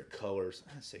they got their colors.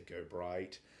 I say go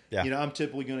bright. Yeah. I'm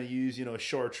typically going to use a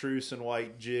chartreuse and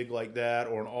white jig like that,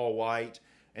 or an all white.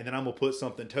 And then I'm going to put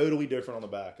something totally different on the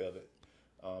back of it.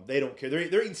 They don't care.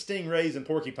 They're eating stingrays and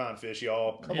porcupine fish,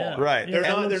 y'all. Come on. Right. They're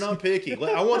not picky.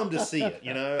 I want them to see it,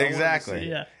 Exactly.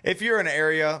 Yeah. If you're in an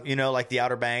area, like the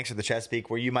Outer Banks or the Chesapeake,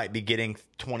 where you might be getting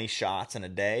 20 shots in a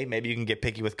day, maybe you can get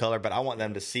picky with color, but I want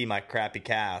them to see my crappy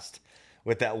cast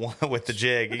with that one, with the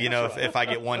jig, if I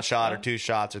get 1 shot or 2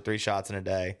 shots or 3 shots in a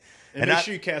day. And make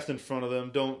sure you cast in front of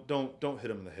them. Don't hit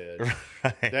them in the head.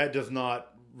 Right. That does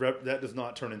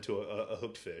not turn into a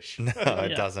hooked fish. No,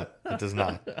 it doesn't. It does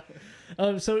not.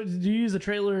 So do you use a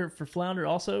trailer for flounder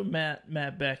also?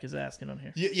 Matt Beck is asking on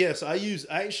here. Yes, I use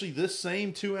actually this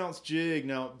same 2 ounce jig.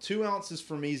 Now 2 ounces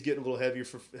for me is getting a little heavier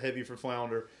for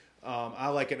flounder. I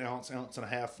like an ounce and a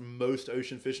half for most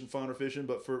ocean fishing, flounder fishing.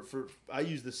 But for I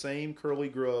use the same Curly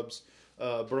Grubs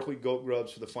Berkeley gulp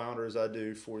grubs for the flounder as I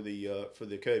do for the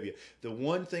cobia. The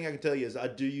one thing I can tell you is I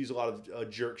do use a lot of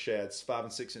jerk shads, 5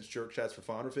 and 6 inch jerk shads for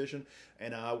flounder fishing,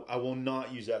 and I will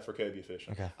not use that for cobia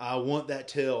fishing. Okay. I want that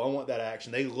tail. I want that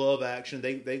action. They love action.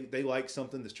 They like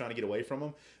something that's trying to get away from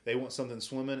them. They want something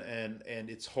swimming, and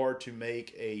it's hard to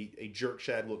make a jerk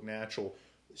shad look natural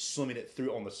swimming it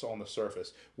through on the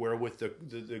surface. Where with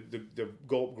the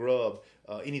gulp grub,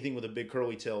 anything with a big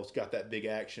curly tail's got that big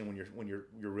action when you're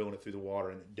reeling it through the water,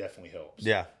 and it definitely helps.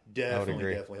 Yeah,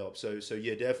 definitely helps. So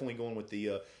yeah, definitely going with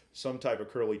the some type of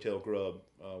curly tail grub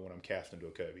when I'm casting to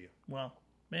a cobia. Wow,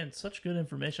 man, such good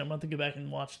information. I'm going to go back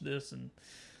and watch this and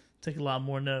take a lot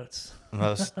more notes.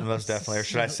 Most definitely, or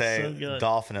should I say,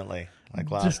 dolphinately,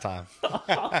 like last time.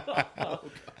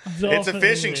 It's a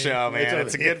fishing show, man.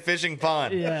 It's a good fishing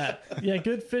fun. Yeah,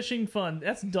 good fishing fun.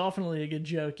 That's definitely a good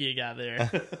joke you got there.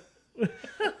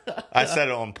 I said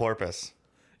it on purpose.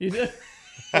 You did?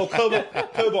 Oh, Coban.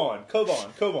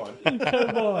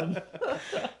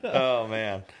 Oh,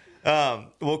 man.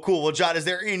 Well, cool. Well, Jot, is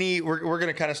there any, we're going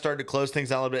to kind of start to close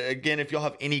things out a little bit. Again, if y'all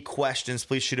have any questions,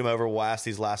 please shoot them over. We'll ask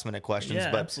these last minute questions.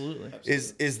 Yeah, but absolutely.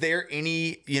 Is there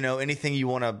any, anything you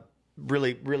want to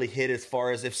really hit as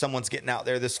far as if someone's getting out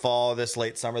there this fall, this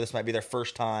late summer, this might be their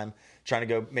first time trying to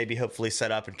go maybe hopefully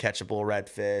set up and catch a bull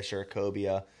redfish or a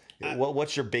cobia.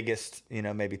 What's your biggest,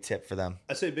 maybe tip for them?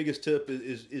 I'd say biggest tip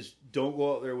is don't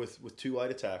go out there with too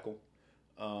light a tackle.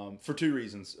 For 2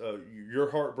 reasons. You're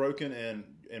heartbroken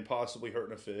and possibly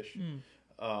hurting a fish.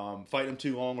 Fighting them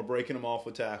too long or breaking them off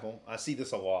with tackle. I see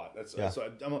this a lot.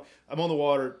 So I'm on the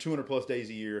water 200 plus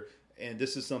days a year, and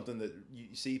this is something that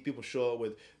you see people show up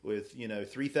with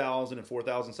 3,000 and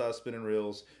 4,000 size spinning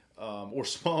reels or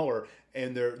smaller,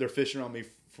 and they're fishing on me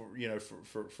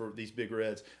for these big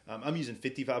reds. I'm using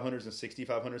 5,500s and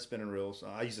 6,500 spinning reels.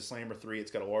 I use a Slammer 3.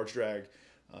 It's got a large drag,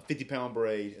 50-pound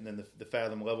braid, and then the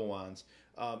Fathom level lines.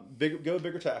 Go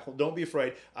bigger tackle. Don't be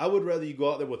afraid. I would rather you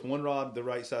go out there with one rod, the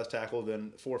right size tackle,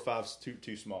 than 4 or 5's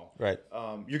too small. Right.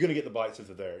 You're going to get the bites if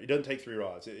they're there. It doesn't take 3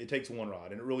 rods. It takes 1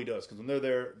 rod, and it really does, because when they're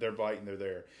there, they're biting. They're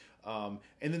there. And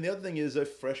then the other thing is a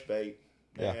fresh bait.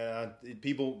 Yeah.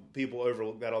 People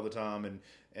overlook that all the time, and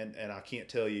I can't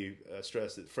tell you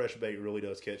stress that fresh bait really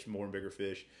does catch more and bigger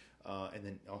fish. And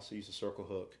then also use a circle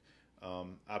hook.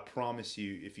 I promise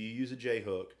you, if you use a J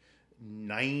hook,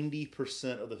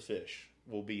 90% of the fish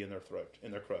will be in their throat,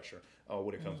 in their crusher,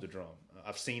 when it comes to drum.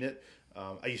 I've seen it.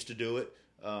 I used to do it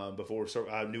before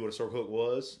I knew what a circle hook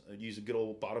was. I'd use a good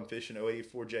old bottom fish in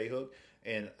 084 J hook,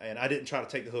 and I didn't try to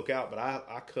take the hook out, but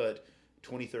I cut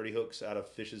 20, 30 hooks out of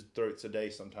fish's throats a day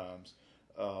sometimes.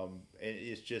 And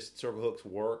it's just circle hooks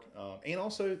work, and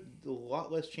also a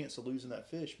lot less chance of losing that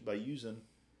fish by using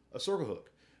a circle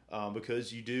hook.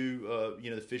 Because you do,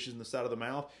 the fish is in the side of the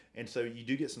mouth, and so you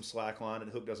do get some slack line, and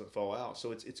the hook doesn't fall out.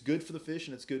 So it's good for the fish,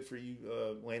 and it's good for you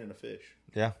landing a fish.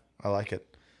 Yeah, I like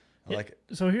it. I like it.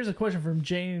 So here's a question from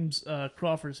James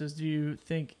Crawford. Says, do you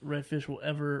think redfish will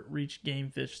ever reach game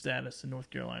fish status in North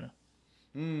Carolina?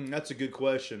 That's a good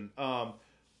question.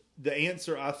 The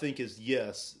answer, I think, is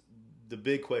yes. The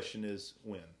big question is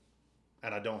when,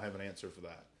 and I don't have an answer for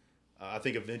that. I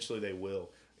think eventually they will.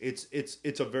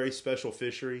 It's a very special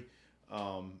fishery,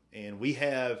 and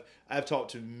I've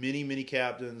talked to many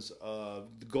captains of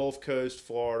the Gulf Coast,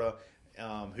 Florida,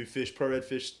 who fish pro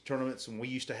redfish tournaments, and we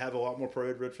used to have a lot more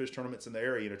pro redfish tournaments in the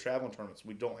area, traveling tournaments.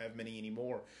 We don't have many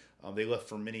anymore. They left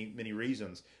for many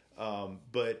reasons,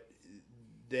 but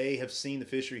they have seen the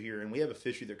fishery here, and we have a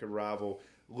fishery that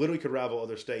literally could rival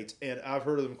other states. And I've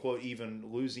heard of them quote even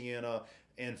Louisiana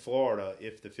and Florida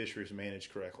if the fishery is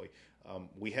managed correctly.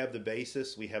 We have the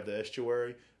basis, we have the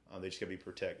estuary. They just got to be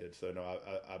protected. So no,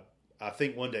 I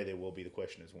think one day they will be. The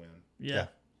question is when. Yeah.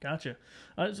 Gotcha.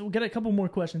 So we'll get a couple more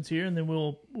questions here, and then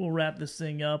we'll wrap this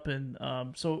thing up. And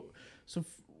I'll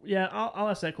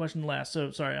ask that question last.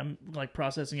 So sorry, I'm like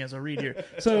processing as I read here.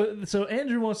 So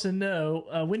Andrew wants to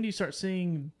know, when do you start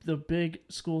seeing the big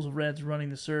schools of reds running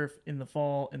the surf in the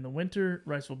fall and the winter,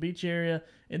 Riceville Beach area?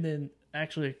 And then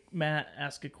actually Matt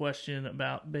asked a question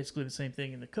about basically the same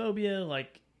thing in the cobia,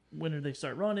 like when do they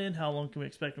start running? How long can we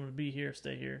expect them to be here,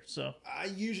 stay here? So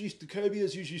the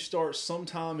cobias usually start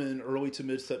sometime in early to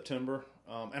mid-September.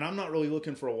 And I'm not really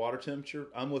looking for a water temperature.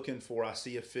 I'm looking for, I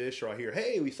see a fish, or I hear,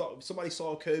 hey, somebody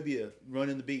saw a cobia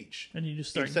running the beach. And you just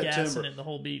start gassing it the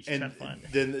whole beach and trying to find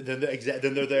it.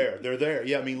 Then they're there. They're there.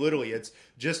 Yeah, I mean, literally, it's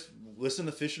just listen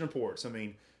to fishing reports. I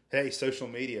mean, hey, social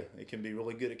media, it can be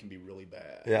really good. It can be really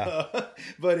bad. Yeah.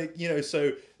 But,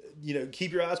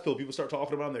 keep your eyes peeled. People start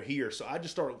talking about them. They're here. So I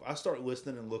start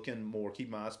listening and looking more, keep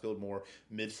my eyes peeled more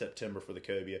mid-September for the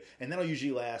cobia. And that'll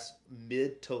usually last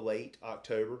mid to late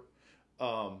October.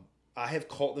 I have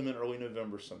caught them in early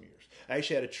November some years. I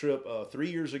actually had a trip 3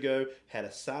 years ago, had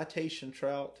a citation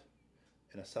trout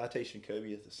and a citation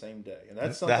cobia at the same day. And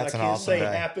that's something I can't awesome say day.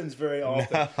 happens very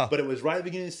often. No. But it was right at the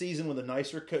beginning of the season when the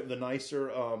nicer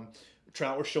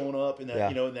trout were showing up in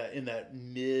that in that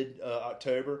mid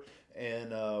October.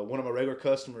 And one of my regular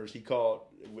customers, he caught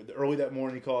early that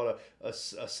morning. He caught a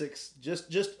six,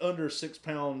 just under 6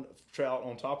 pound trout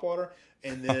on topwater,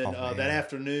 and then that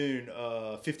afternoon,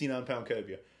 59-pound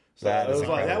cobia. So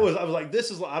I was like,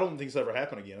 this is, I don't think it's ever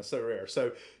happened again. It's so rare.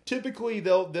 So typically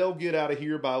they'll get out of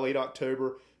here by late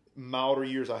October. Milder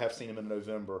years I have seen them in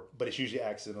November, but it's usually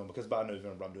accidental because by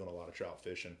November I'm doing a lot of trout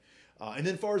fishing. And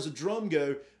then as far as the drum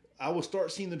go, I will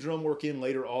start seeing the drum work in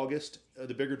later August,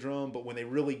 the bigger drum. But when they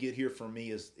really get here for me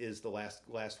is the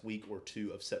last week or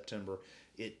two of September.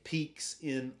 It peaks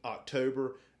in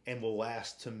October and will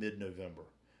last to mid-November.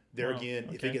 There again,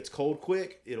 if it gets cold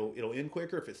quick, it'll end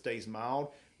quicker. If it stays mild,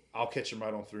 I'll catch them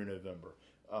right on through November.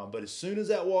 But as soon as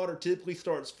that water typically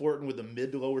starts flirting with the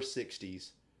mid to lower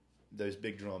 60s, those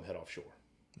big drum head offshore.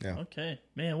 Yeah. Okay,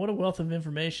 man, what a wealth of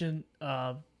information.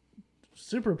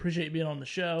 Super appreciate you being on the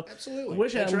show. Absolutely. I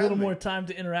wish I had a little more time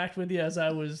to interact with you as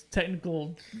I was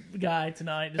technical guy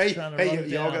tonight. Just trying to run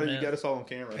down, you got us all on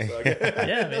camera. So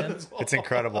yeah, man. It's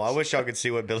incredible. I wish y'all could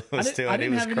see what Billy was doing. I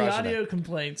didn't have any audio it.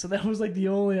 complaints, so that was like the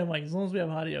only. I'm like, as long as we have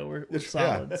audio, we're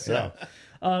solid. So.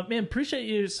 Man, appreciate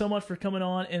you so much for coming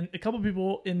on. And a couple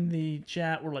people in the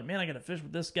chat were like, man, I got to fish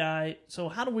with this guy. So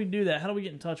how do we do that? How do we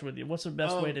get in touch with you? What's the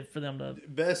best way for them to...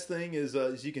 Best thing is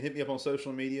you can hit me up on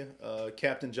social media.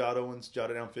 Captain Jot Owens,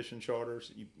 Jotted Down Fishing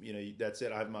Charters. You know, that's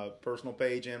it. I have my personal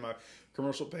page and my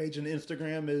commercial page. And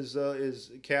Instagram is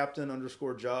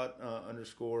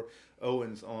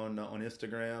Captain_Jot_Owens on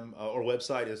Instagram. Our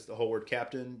website is the whole word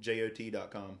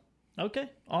CaptainJot.com. Okay,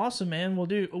 awesome, man.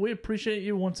 We appreciate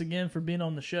you once again for being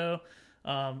on the show.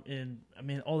 And I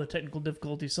mean, all the technical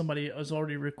difficulties. Somebody has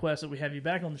already requested we have you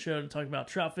back on the show to talk about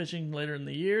trout fishing later in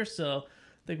the year. So I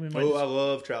think we might. I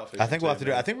love trout fishing. I think we'll have to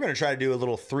do. I think we're going to try to do a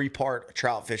little 3-part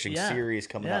trout fishing series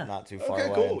coming up not too far away.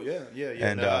 Okay, cool. Yeah.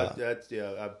 And I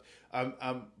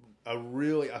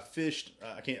fished.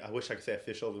 I wish I could say I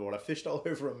fished all over the world. I fished all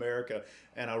over America,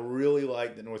 and I really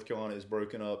like that North Carolina is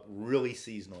broken up really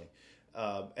seasonally.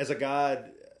 As a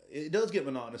guide, it does get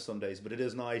monotonous some days, but it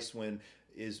is nice when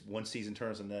one season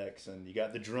turns the next, and you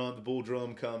got the bull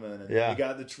drum coming, and you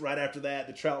got right after that,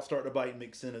 the trout start to bite and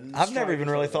mix in. And I've never even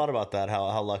really thought about that.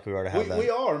 How lucky we are to have that. We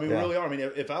are. I mean, we really are. I mean,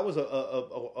 if I was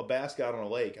a bass guide on a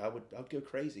lake, I'd go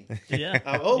crazy. Yeah.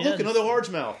 Look, another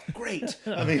largemouth. Great.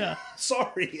 I mean,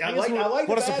 sorry. I like.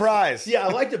 What a surprise. Yeah,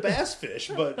 I like to bass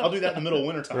fish, but I'll do that in the middle of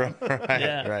wintertime.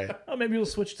 Right. Oh, maybe we'll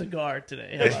switch to guard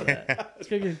today. How about that? Let's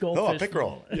go get goldfish. A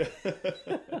pickerel. Yeah.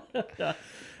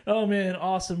 Oh, man,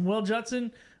 awesome. Well,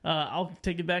 Judson, I'll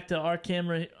take it back to our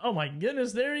camera. Oh, my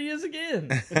goodness, there he is again.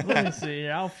 Let me see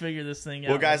here. I'll figure this thing out.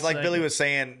 Well, guys, like Billy was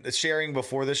saying, sharing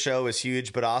before the show is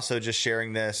huge, but also just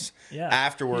sharing this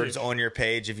afterwards on your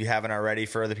page, if you haven't already,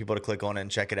 for other people to click on it and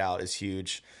check it out, is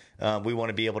huge. We want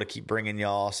to be able to keep bringing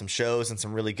y'all some shows and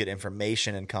some really good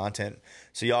information and content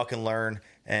so y'all can learn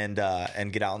and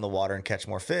get out in the water and catch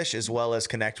more fish, as well as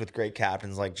connect with great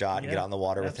captains like Jot and get out in the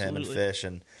water with him and fish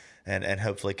and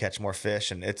hopefully catch more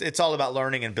fish. And it's all about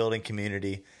learning and building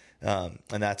community, and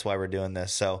that's why we're doing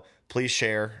this. So please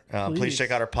share. Please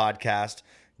check out our podcast.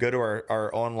 Go to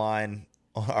our online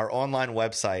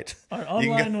website.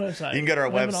 You can go to our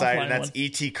website, and that's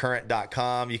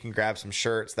etcurrent.com. You can grab some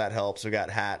shirts. That helps. We got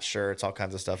hats, shirts, all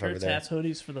kinds of stuff over there. Hats,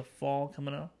 hoodies for the fall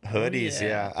coming up. Hoodies,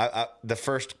 yeah. The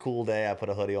first cool day, I put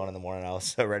a hoodie on in the morning. I was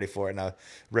so ready for it, and I was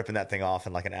ripping that thing off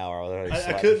in like an hour.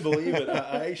 I couldn't believe it.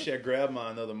 I grabbed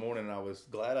mine the other morning, and I was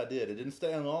glad I did. It didn't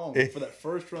stay on long. For that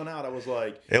first run out, I was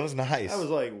like... It was nice. I was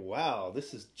like, wow,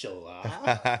 this is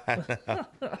July.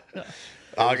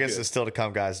 August is still to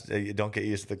come, guys. Don't get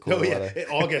used to the cool weather.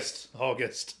 August.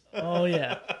 Oh,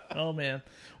 yeah. Oh, man.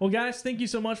 Well, guys, thank you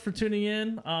so much for tuning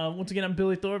in. Once again, I'm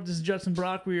Billy Thorpe. This is Judson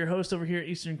Brock. We're your host over here at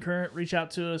Eastern Current. Reach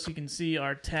out to us. You can see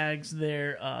our tags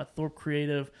there, Thorpe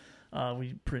Creative.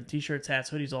 We print t-shirts, hats,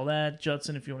 hoodies, all that.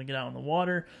 Judson, if you want to get out on the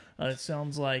water. It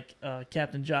sounds like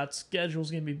Captain Jot's schedule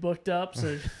is going to be booked up,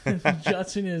 so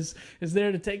Judson is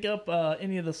there to take up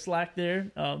any of the slack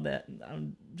there. That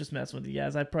I'm just messing with you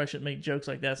guys. I probably shouldn't make jokes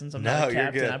like that since I'm not a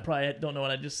captain. I probably don't know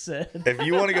what I just said. If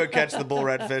you want to go catch the bull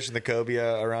redfish and the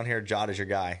cobia around here, Jot is your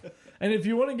guy. And if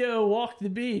you want to go walk the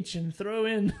beach and throw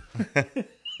in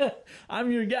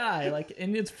I'm your guy. Like,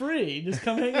 and it's free. Just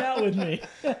come hang out with me.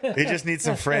 He just needs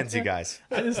some friends, you guys.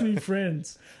 I just need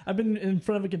friends. I've been in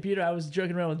front of a computer. I was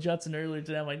joking around with Judson earlier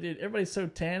today. I'm like, dude, everybody's so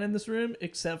tan in this room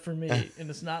except for me, and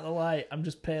it's not the light. I'm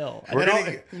just pale.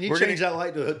 You change that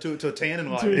light to a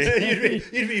tanning light.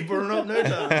 You'd be burning up no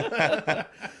time.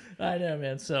 I know,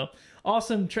 man. So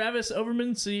awesome, Travis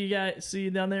Overman. See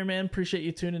you down there, man. Appreciate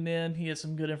you tuning in. He has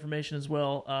some good information as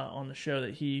well on the show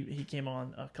that he came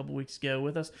on a couple weeks ago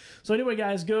with us. So anyway,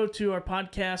 guys, go to our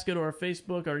podcast, go to our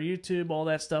Facebook, our YouTube, all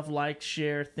that stuff. Like,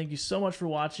 share. Thank you so much for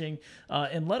watching,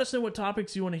 and let us know what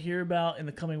topics you want to hear about in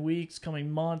the coming weeks,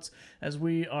 coming months, as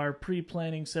we are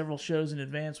pre-planning several shows in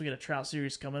advance. We got a trout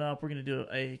series coming up. We're going to do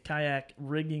a kayak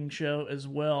rigging show as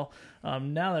well.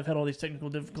 Now that I've had all these technical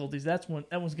difficulties, that one's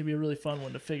going to be a really fun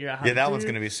one to figure out how to do. Yeah, that one's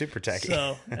going to be super techy.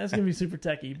 So that's going to be super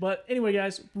techy. But anyway,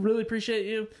 guys, really appreciate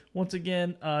you. Once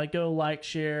again, go like,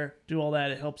 share, do all that.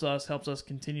 It helps us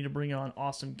continue to bring on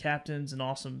awesome captains and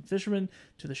awesome fishermen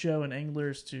to the show and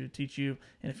anglers to teach you.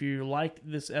 And if you like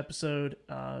this episode,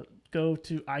 go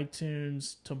to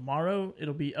iTunes tomorrow.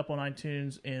 It'll be up on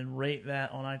iTunes, and rate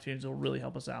that on iTunes. It'll really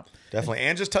help us out. Definitely.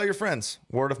 And just tell your friends.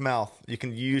 Word of mouth. You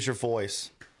can use your voice.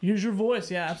 Use your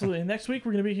voice, yeah, absolutely. And next week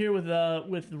we're going to be here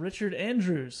with Richard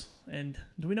Andrews. And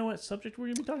do we know what subject we're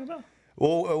going to be talking about?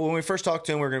 Well, when we first talked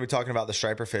to him, we were going to be talking about the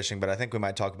striper fishing, but I think we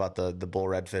might talk about the bull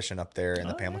red fishing up there in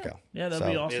the Pamlico. Yeah, that'd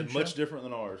be awesome. Yeah, much different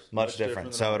than ours. Much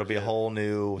different. So it'll be a whole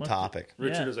new topic.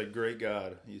 Richard is a great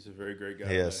guy. He's a very great guy.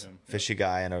 He is. Fishy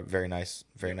guy and a very nice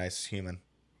human.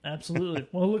 Absolutely.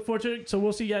 Well, look forward to it. So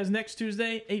we'll see you guys next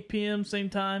Tuesday, 8 p.m., same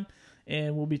time.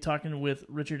 And we'll be talking with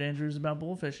Richard Andrews about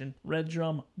bull fishing. Red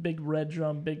drum, big grandpa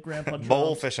drum.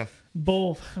 Bull fishing.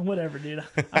 Bull, whatever, dude.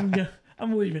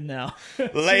 I'm leaving now. Later.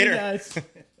 See you guys.